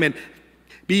Him and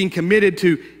being committed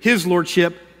to His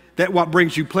lordship, that what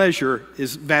brings you pleasure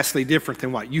is vastly different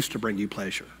than what used to bring you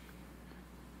pleasure.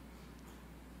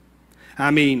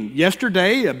 I mean,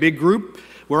 yesterday, a big group,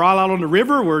 we're all out on the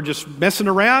river, we're just messing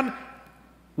around.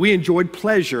 We enjoyed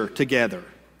pleasure together.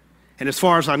 And as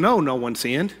far as I know, no one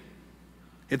sinned.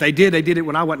 If they did it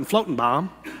when I wasn't floating by them.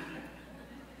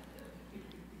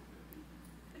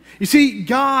 You see,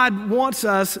 God wants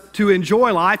us to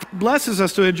enjoy life, blesses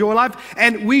us to enjoy life,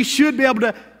 and we should be able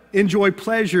to enjoy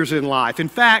pleasures in life. In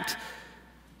fact,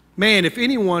 man, if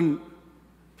anyone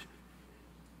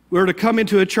were to come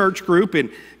into a church group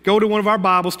and go to one of our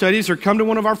Bible studies or come to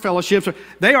one of our fellowships,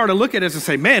 they are to look at us and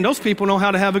say, man, those people know how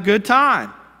to have a good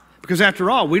time. Because after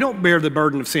all, we don't bear the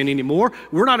burden of sin anymore.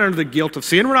 We're not under the guilt of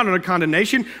sin. We're not under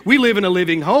condemnation. We live in a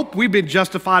living hope. We've been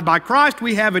justified by Christ.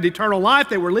 We have an eternal life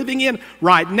that we're living in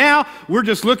right now. We're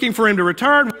just looking for Him to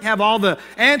return. We have all the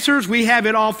answers. We have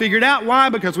it all figured out. Why?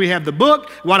 Because we have the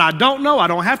book. What I don't know, I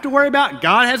don't have to worry about.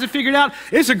 God has it figured out.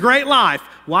 It's a great life.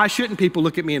 Why shouldn't people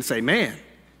look at me and say, man,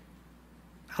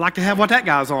 I'd like to have what that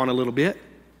guy's on a little bit.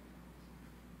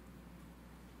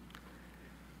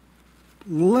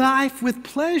 Life with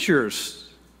pleasures.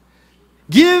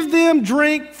 Give them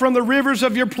drink from the rivers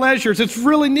of your pleasures. It's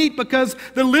really neat because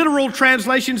the literal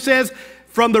translation says,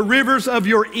 from the rivers of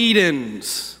your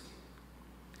Edens.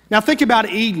 Now think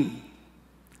about Eden,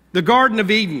 the Garden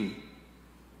of Eden.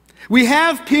 We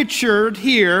have pictured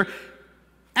here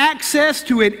access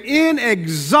to an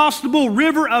inexhaustible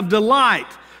river of delight,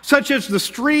 such as the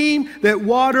stream that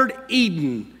watered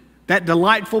Eden, that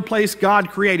delightful place God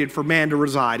created for man to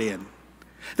reside in.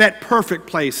 That perfect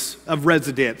place of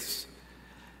residence.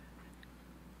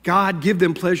 God, give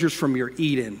them pleasures from your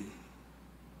Eden.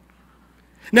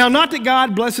 Now, not that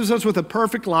God blesses us with a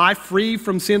perfect life, free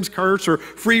from sin's curse or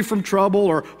free from trouble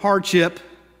or hardship,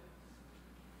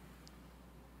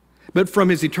 but from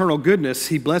His eternal goodness,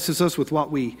 He blesses us with what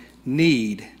we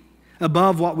need,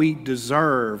 above what we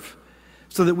deserve,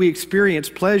 so that we experience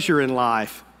pleasure in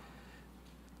life.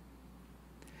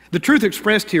 The truth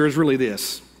expressed here is really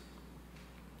this.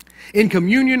 In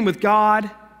communion with God,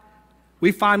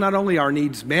 we find not only our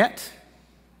needs met,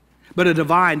 but a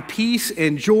divine peace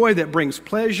and joy that brings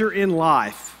pleasure in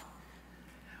life.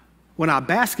 When I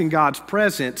bask in God's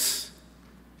presence,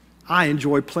 I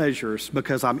enjoy pleasures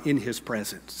because I'm in His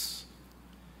presence.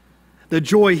 The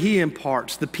joy He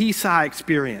imparts, the peace I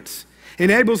experience,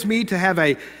 enables me to have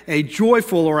a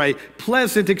joyful or a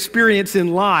pleasant experience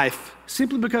in life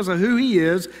simply because of who He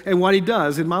is and what He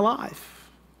does in my life.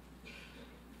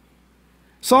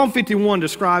 Isaiah 51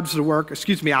 describes the work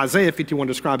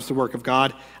of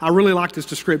God. I really like this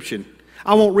description.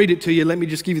 I won't read it to you. Let me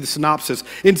just give you the synopsis.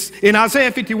 In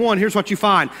Isaiah 51, here's what you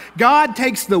find. God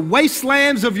takes the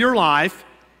wastelands of your life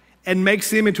and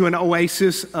makes them into an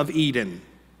oasis of Eden.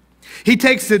 He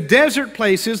takes the desert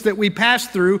places that we pass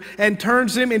through and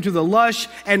turns them into the lush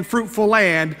and fruitful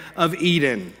land of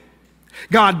Eden.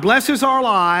 God blesses our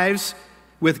lives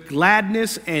with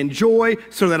gladness and joy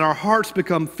so that our hearts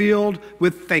become filled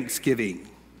with thanksgiving.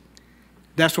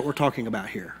 That's what we're talking about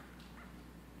here.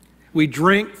 We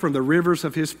drink from the rivers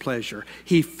of His pleasure.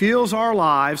 He fills our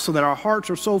lives so that our hearts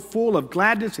are so full of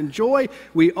gladness and joy,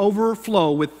 we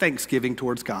overflow with thanksgiving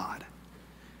towards God.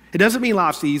 It doesn't mean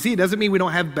life's easy. It doesn't mean we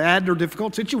don't have bad or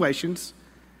difficult situations.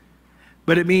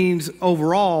 But it means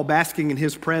overall, basking in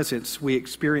His presence, we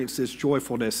experience this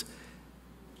joyfulness,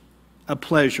 a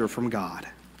pleasure from God.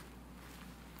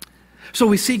 So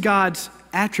we see God's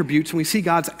attributes and we see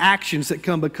God's actions that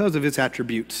come because of His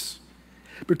attributes.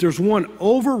 But there's one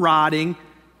overriding,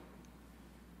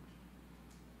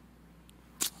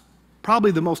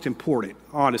 probably the most important,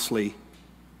 honestly,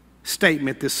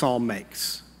 statement this psalm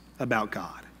makes about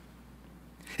God.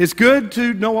 It's good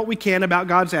to know what we can about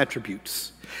God's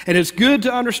attributes. And it's good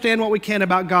to understand what we can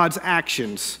about God's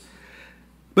actions.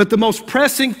 But the most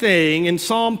pressing thing in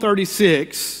Psalm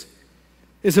 36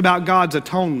 is about God's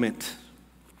atonement.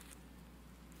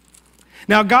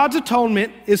 Now, God's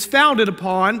atonement is founded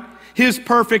upon his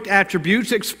perfect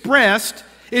attributes expressed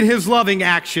in his loving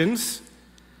actions.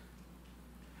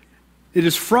 It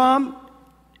is from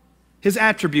his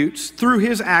attributes, through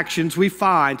his actions, we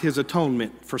find his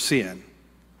atonement for sin.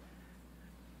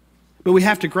 But we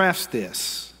have to grasp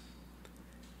this.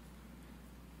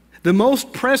 The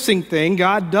most pressing thing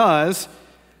God does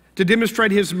to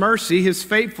demonstrate his mercy, his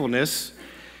faithfulness,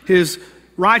 his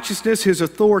righteousness, his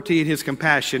authority, and his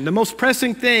compassion. The most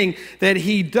pressing thing that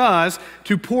he does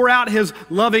to pour out his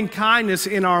loving kindness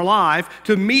in our life,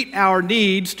 to meet our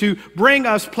needs, to bring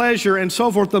us pleasure and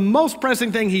so forth, the most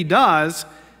pressing thing he does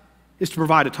is to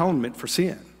provide atonement for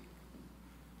sin.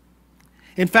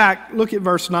 In fact, look at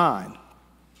verse 9.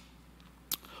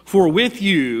 For with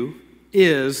you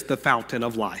is the fountain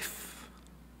of life.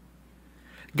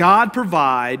 God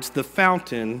provides the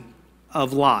fountain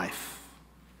of life.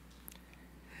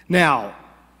 Now,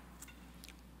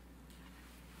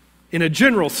 in a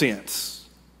general sense,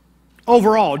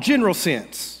 overall, general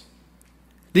sense,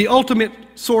 the ultimate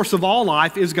source of all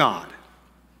life is God.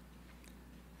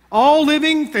 All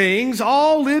living things,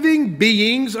 all living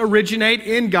beings originate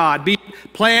in God, be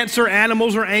it plants or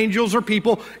animals or angels or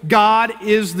people. God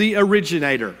is the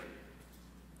originator.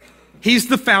 He's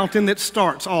the fountain that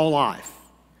starts all life.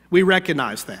 We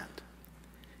recognize that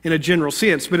in a general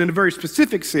sense, but in a very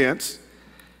specific sense,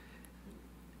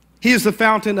 he is the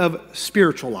fountain of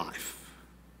spiritual life.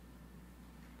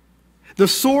 The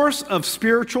source of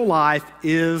spiritual life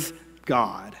is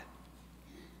God.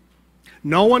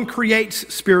 No one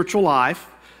creates spiritual life.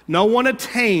 No one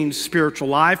attains spiritual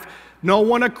life. No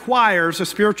one acquires a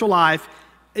spiritual life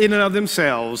in and of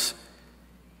themselves.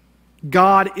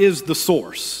 God is the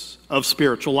source of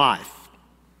spiritual life.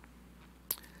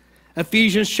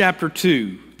 Ephesians chapter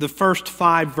 2, the first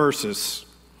 5 verses.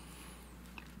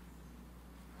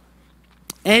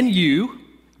 And you,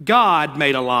 God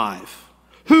made alive,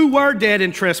 who were dead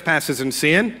in trespasses and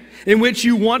sin, in which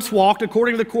you once walked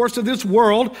according to the course of this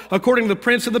world, according to the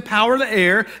prince of the power of the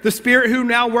air, the spirit who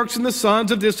now works in the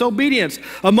sons of disobedience,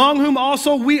 among whom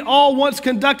also we all once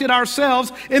conducted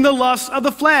ourselves in the lusts of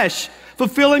the flesh,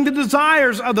 fulfilling the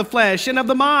desires of the flesh and of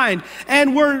the mind,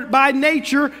 and were by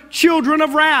nature children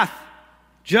of wrath,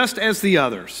 just as the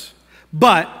others.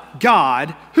 But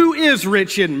God, who is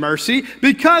rich in mercy,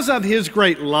 because of his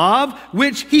great love,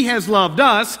 which he has loved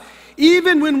us,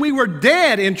 even when we were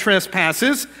dead in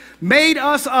trespasses, made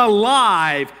us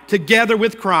alive together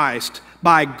with Christ.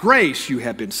 By grace you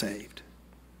have been saved.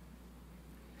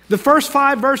 The first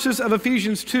 5 verses of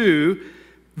Ephesians 2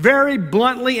 very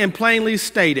bluntly and plainly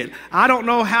stated. I don't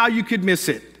know how you could miss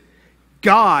it.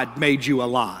 God made you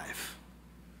alive.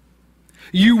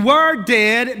 You were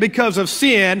dead because of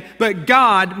sin, but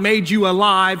God made you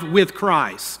alive with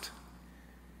Christ.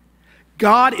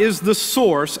 God is the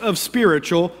source of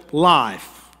spiritual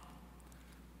life.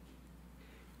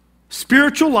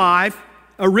 Spiritual life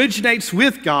originates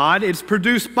with God. It's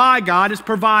produced by God. It's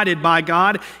provided by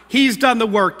God. He's done the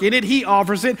work in it. He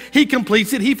offers it. He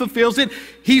completes it. He fulfills it.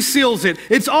 He seals it.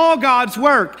 It's all God's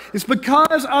work. It's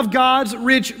because of God's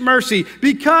rich mercy,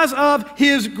 because of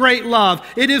his great love.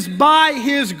 It is by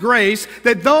his grace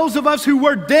that those of us who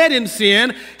were dead in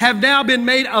sin have now been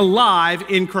made alive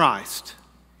in Christ.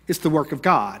 It's the work of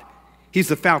God. He's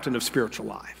the fountain of spiritual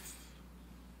life.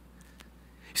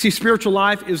 See, spiritual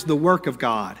life is the work of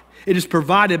God. It is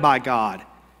provided by God.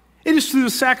 It is through the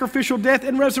sacrificial death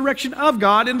and resurrection of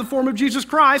God in the form of Jesus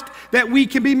Christ that we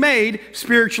can be made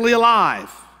spiritually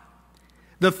alive.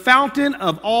 The fountain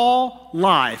of all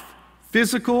life,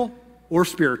 physical or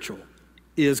spiritual,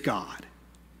 is God.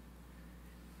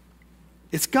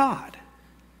 It's God.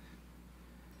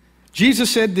 Jesus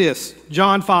said this,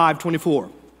 John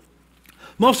 5:24.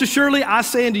 Most assuredly I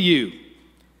say unto you,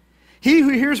 he who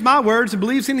hears my words and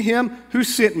believes in him who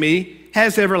sent me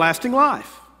has everlasting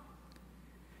life.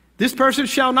 This person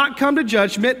shall not come to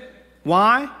judgment.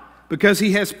 Why? Because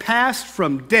he has passed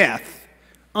from death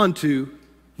unto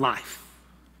life.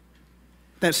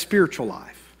 That's spiritual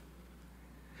life.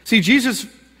 See, Jesus,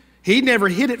 he never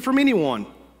hid it from anyone.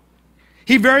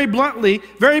 He very bluntly,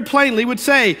 very plainly would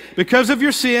say, because of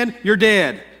your sin, you're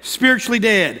dead, spiritually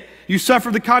dead. You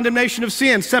suffer the condemnation of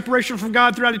sin, separation from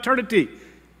God throughout eternity.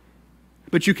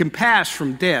 But you can pass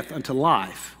from death unto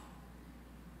life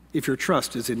if your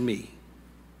trust is in me.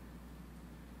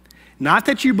 Not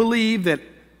that you believe that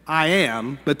I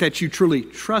am, but that you truly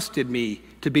trusted me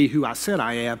to be who I said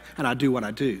I am, and I do what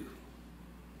I do.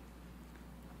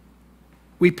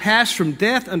 We pass from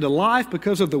death unto life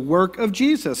because of the work of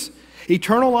Jesus.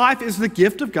 Eternal life is the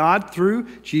gift of God through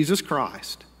Jesus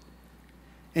Christ,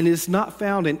 and is not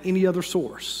found in any other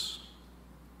source.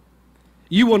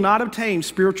 You will not obtain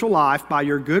spiritual life by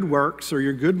your good works or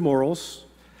your good morals,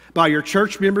 by your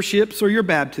church memberships or your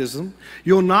baptism.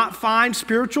 You'll not find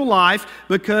spiritual life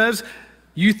because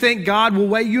you think God will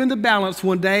weigh you in the balance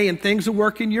one day and things will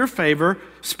work in your favor.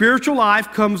 Spiritual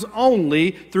life comes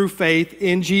only through faith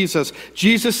in Jesus.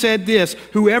 Jesus said this,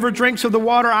 "Whoever drinks of the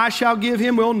water I shall give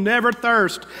him will never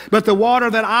thirst, but the water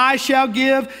that I shall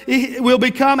give will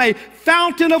become a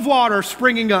fountain of water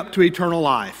springing up to eternal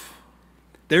life."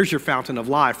 There's your fountain of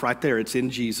life right there. It's in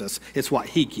Jesus. It's what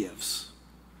he gives.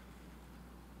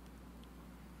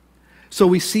 So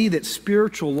we see that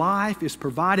spiritual life is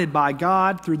provided by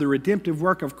God through the redemptive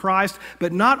work of Christ,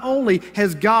 but not only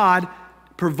has God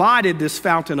provided this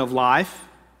fountain of life,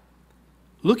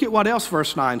 look at what else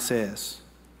verse 9 says.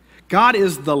 God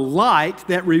is the light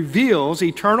that reveals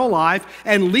eternal life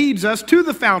and leads us to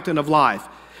the fountain of life.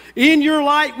 In your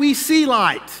light we see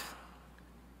light.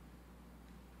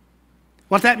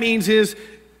 What that means is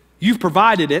you've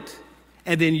provided it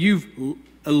and then you've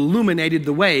illuminated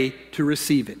the way to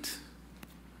receive it.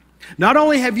 Not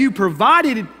only have you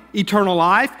provided eternal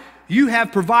life, you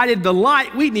have provided the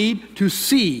light we need to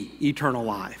see eternal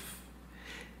life.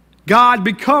 God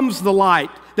becomes the light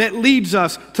that leads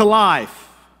us to life.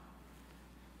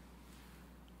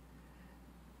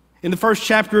 In the first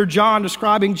chapter of John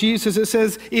describing Jesus, it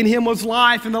says, "In him was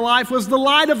life, and the life was the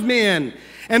light of men.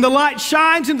 And the light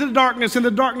shines into the darkness, and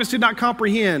the darkness did not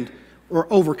comprehend or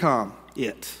overcome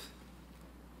it."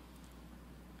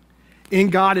 In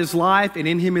God is life, and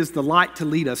in him is the light to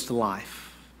lead us to life.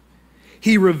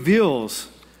 He reveals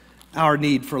our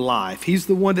need for life. He's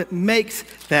the one that makes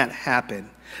that happen.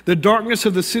 The darkness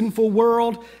of the sinful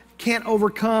world can't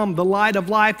overcome the light of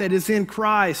life that is in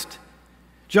Christ.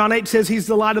 John 8 says he's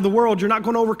the light of the world. You're not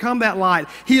going to overcome that light.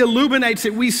 He illuminates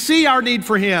it. We see our need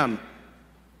for him.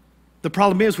 The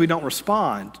problem is we don't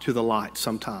respond to the light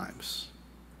sometimes.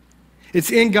 It's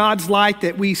in God's light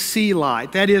that we see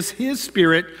light. That is, his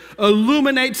Spirit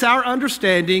illuminates our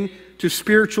understanding to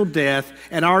spiritual death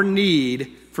and our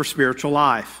need for spiritual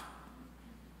life.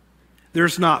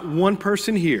 There's not one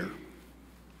person here,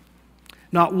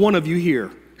 not one of you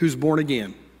here, who's born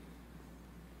again.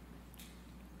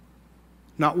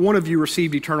 Not one of you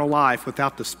received eternal life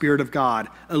without the Spirit of God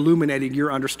illuminating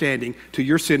your understanding to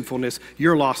your sinfulness,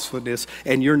 your lostfulness,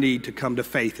 and your need to come to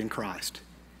faith in Christ.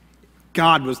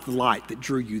 God was the light that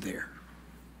drew you there.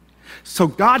 So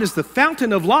God is the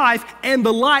fountain of life and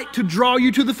the light to draw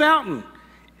you to the fountain.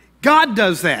 God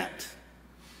does that.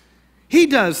 He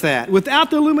does that.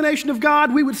 Without the illumination of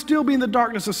God, we would still be in the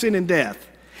darkness of sin and death.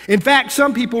 In fact,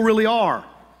 some people really are.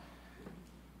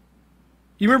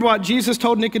 You remember what Jesus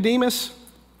told Nicodemus?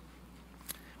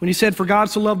 When he said, "For God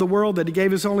so loved the world that he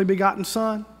gave his only begotten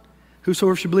Son,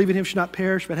 whosoever should believe in him should not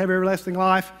perish but have everlasting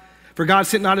life. For God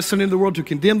sent not his Son into the world to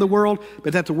condemn the world,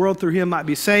 but that the world through him might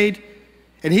be saved.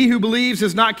 And he who believes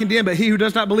is not condemned, but he who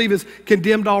does not believe is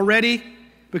condemned already,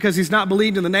 because he's not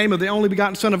believed in the name of the only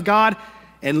begotten Son of God."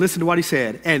 And listen to what he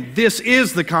said. "And this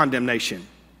is the condemnation,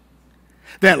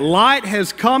 that light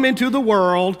has come into the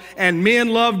world, and men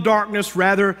love darkness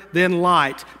rather than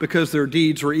light, because their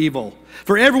deeds were evil.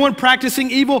 For everyone practicing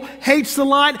evil hates the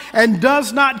light and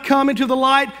does not come into the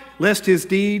light, lest his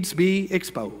deeds be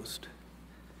exposed."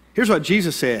 Here's what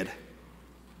Jesus said.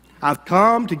 "I've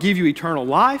come to give you eternal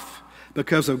life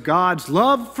because of God's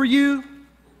love for you.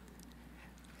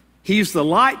 He's the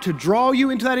light to draw you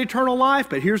into that eternal life,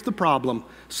 but here's the problem.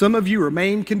 Some of you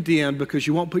remain condemned because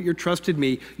you won't put your trust in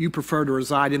me. You prefer to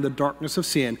reside in the darkness of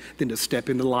sin than to step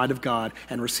in the light of God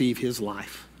and receive his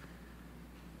life."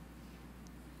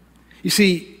 You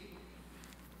see,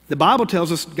 the Bible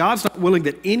tells us God's not willing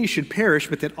that any should perish,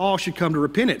 but that all should come to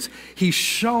repentance. He's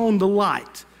shown the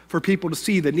light for people to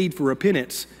see the need for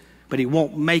repentance, but he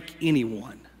won't make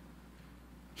anyone.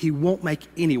 He won't make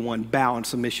anyone bow in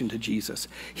submission to Jesus.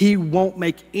 He won't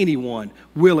make anyone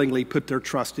willingly put their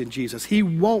trust in Jesus. He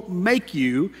won't make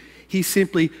you. He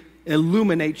simply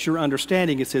illuminates your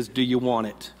understanding and says, "Do you want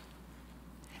it?"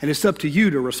 And it's up to you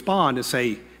to respond and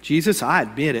say, "Jesus, I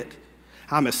admit it.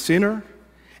 I'm a sinner,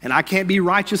 and I can't be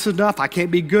righteous enough. I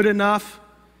can't be good enough.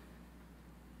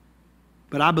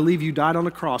 But I believe you died on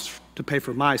the cross to pay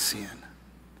for my sin.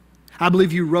 I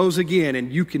believe you rose again,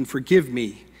 and you can forgive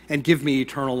me and give me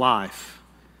eternal life.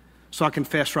 So I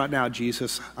confess right now,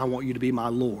 Jesus, I want you to be my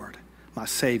Lord, my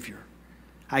Savior.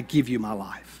 I give you my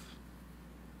life."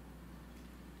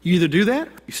 You either do that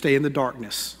or you stay in the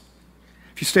darkness.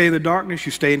 If you stay in the darkness,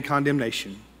 you stay in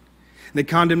condemnation. The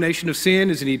condemnation of sin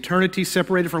is an eternity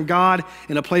separated from God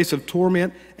in a place of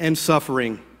torment and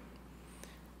suffering.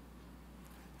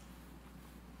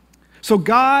 So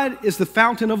God is the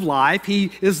fountain of life.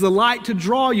 He is the light to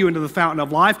draw you into the fountain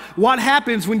of life. What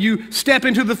happens when you step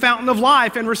into the fountain of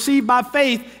life and receive by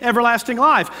faith everlasting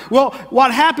life? Well,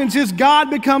 what happens is God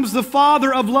becomes the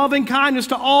Father of loving kindness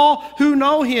to all who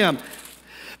know Him.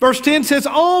 Verse 10 says,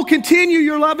 "Oh, continue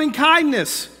your loving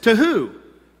kindness." To who?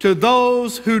 To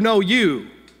those who know you.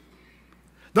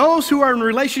 Those who are in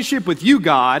relationship with you,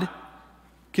 God,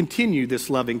 continue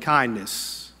this loving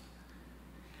kindness.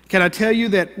 Can I tell you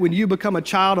that when you become a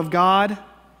child of God,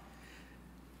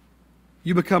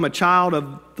 you become a child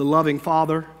of the loving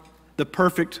Father, the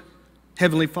perfect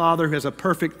Heavenly Father who has a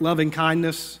perfect loving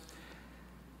kindness?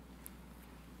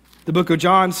 The book of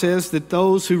John says that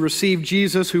those who receive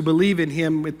Jesus, who believe in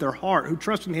Him with their heart, who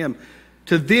trust in Him,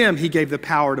 to them He gave the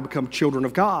power to become children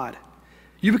of God.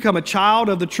 You become a child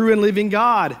of the true and living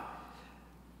God.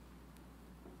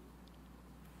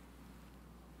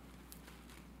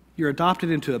 You're adopted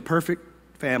into a perfect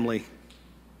family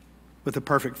with a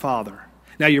perfect Father.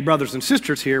 Now, your brothers and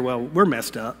sisters here, well, we're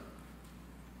messed up.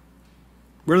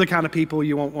 We're the kind of people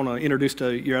you won't want to introduce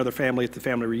to your other family at the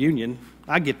family reunion.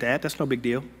 I get that. That's no big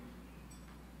deal.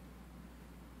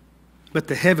 But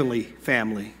the heavenly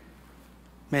family,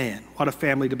 man, what a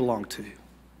family to belong to.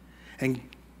 And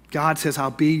God says, "I'll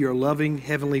be your loving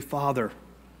heavenly Father."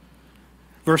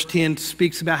 Verse 10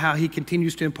 speaks about how He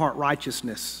continues to impart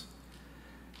righteousness.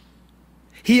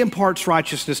 He imparts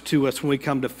righteousness to us when we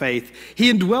come to faith.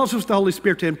 He indwells us with the Holy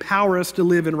Spirit to empower us to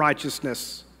live in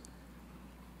righteousness.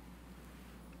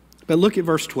 But look at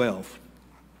verse 12.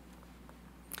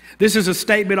 This is a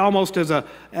statement almost as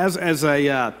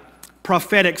a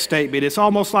prophetic statement. It's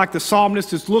almost like the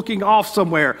psalmist is looking off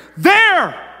somewhere.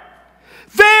 There,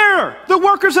 the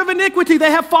workers of iniquity,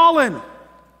 they have fallen.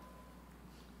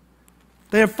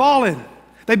 They have fallen.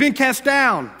 They've been cast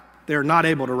down. They're not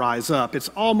able to rise up. It's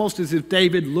almost as if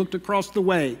David looked across the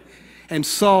way and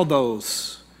saw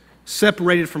those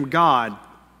separated from God.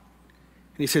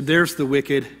 And he said, there's the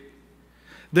wicked.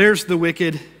 There's the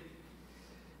wicked.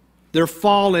 They're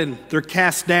fallen. They're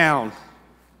cast down.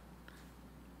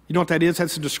 You know what that is?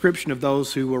 That's a description of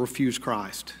those who will refuse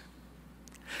Christ.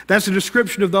 That's a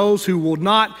description of those who will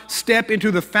not step into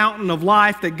the fountain of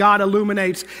life that God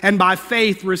illuminates and by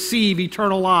faith receive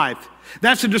eternal life.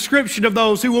 That's a description of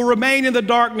those who will remain in the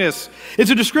darkness.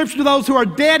 It's a description of those who are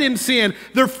dead in sin.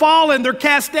 They're fallen, they're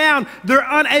cast down, they're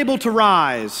unable to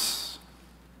rise.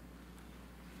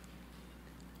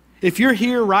 If you're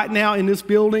here right now in this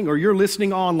building or you're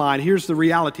listening online, here's the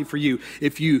reality for you.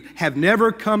 If you have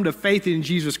never come to faith in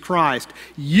Jesus Christ,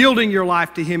 yielding your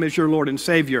life to Him as your Lord and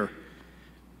Savior,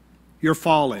 you're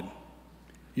fallen.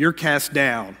 You're cast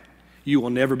down. You will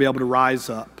never be able to rise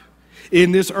up.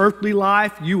 In this earthly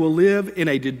life, you will live in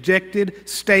a dejected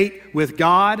state with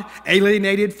God,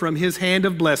 alienated from His hand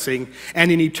of blessing.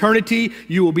 And in eternity,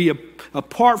 you will be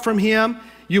apart from Him.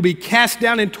 You'll be cast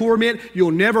down in torment.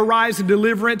 You'll never rise in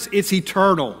deliverance. It's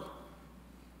eternal.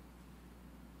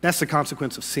 That's the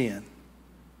consequence of sin.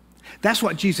 That's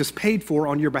what Jesus paid for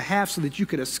on your behalf so that you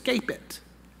could escape it.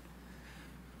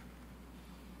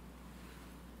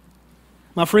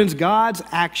 My friends, God's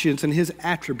actions and His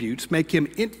attributes make Him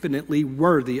infinitely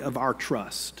worthy of our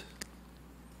trust.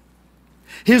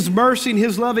 His mercy and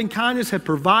His loving kindness have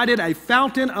provided a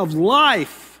fountain of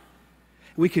life.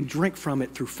 We can drink from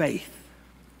it through faith.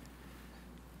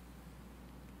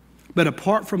 But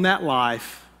apart from that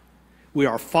life, we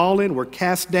are fallen, we're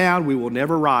cast down, we will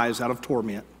never rise out of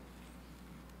torment.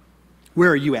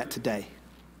 Where are you at today?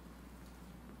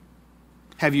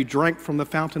 Have you drank from the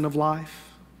fountain of life?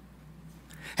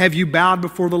 Have you bowed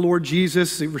before the Lord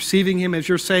Jesus, receiving Him as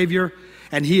your Savior,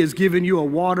 and He has given you a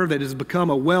water that has become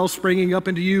a well springing up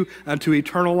into you unto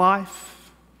eternal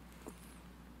life?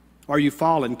 Are you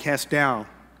fallen, cast down,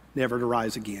 never to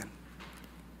rise again?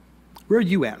 Where are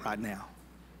you at right now?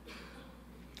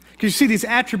 Because you see, these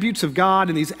attributes of God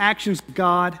and these actions of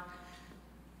God,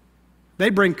 they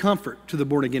bring comfort to the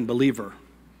born-again believer.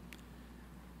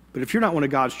 But if you're not one of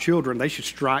God's children, they should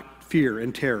strike fear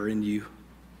and terror in you.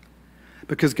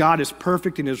 Because God is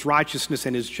perfect in His righteousness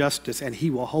and His justice, and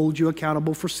He will hold you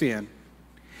accountable for sin.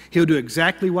 He'll do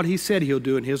exactly what He said He'll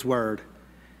do in His word.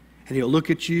 And He'll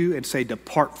look at you and say,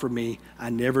 "Depart from me,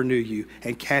 I never knew you,"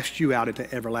 and cast you out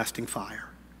into everlasting fire.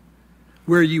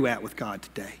 Where are you at with God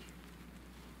today?